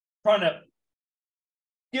 Trying to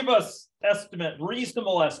give us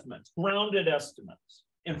reasonable estimates, grounded estimates,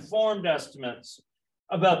 informed estimates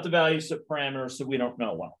about the values of parameters that we don't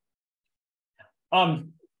know well.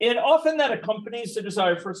 And often that accompanies the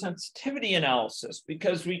desire for sensitivity analysis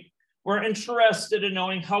because we're interested in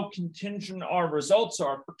knowing how contingent our results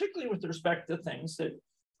are, particularly with respect to things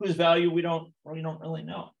whose value we don't really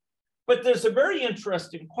know. But there's a very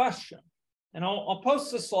interesting question, and I'll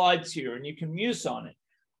post the slides here and you can muse on it,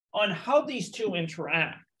 on how these two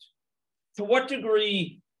interact. To what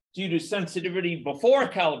degree do you do sensitivity before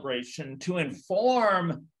calibration to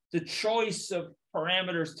inform the choice of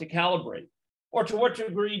parameters to calibrate? Or to what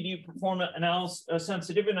degree do you perform a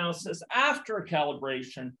sensitivity analysis after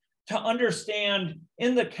calibration to understand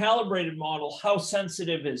in the calibrated model how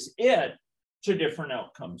sensitive is it to different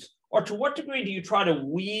outcomes? Or to what degree do you try to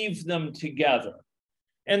weave them together?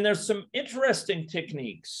 And there's some interesting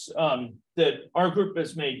techniques that our group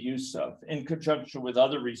has made use of in conjunction with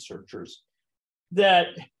other researchers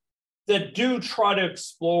that do try to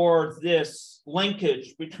explore this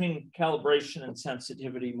linkage between calibration and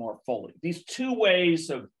sensitivity more fully. These two ways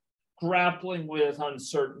of grappling with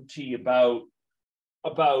uncertainty about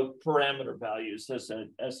parameter values as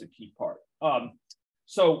a key part.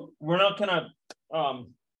 So we're not going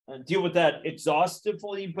to deal with that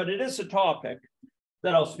exhaustively, but it is a topic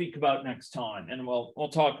that I'll speak about next time, and we'll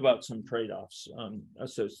talk about some trade-offs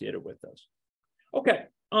associated with this. Okay,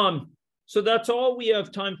 so that's all we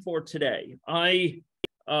have time for today. I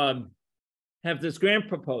have this grant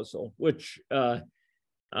proposal, which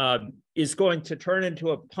is going to turn into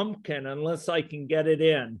a pumpkin unless I can get it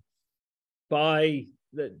in by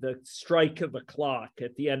the strike of the clock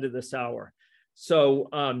at the end of this hour. So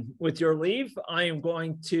with your leave, I am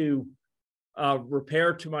going to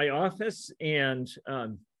repair to my office and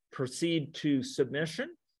proceed to submission.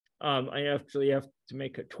 I actually have to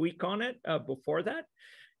make a tweak on it before that.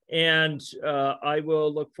 And I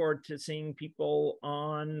will look forward to seeing people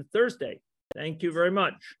on Thursday. Thank you very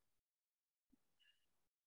much.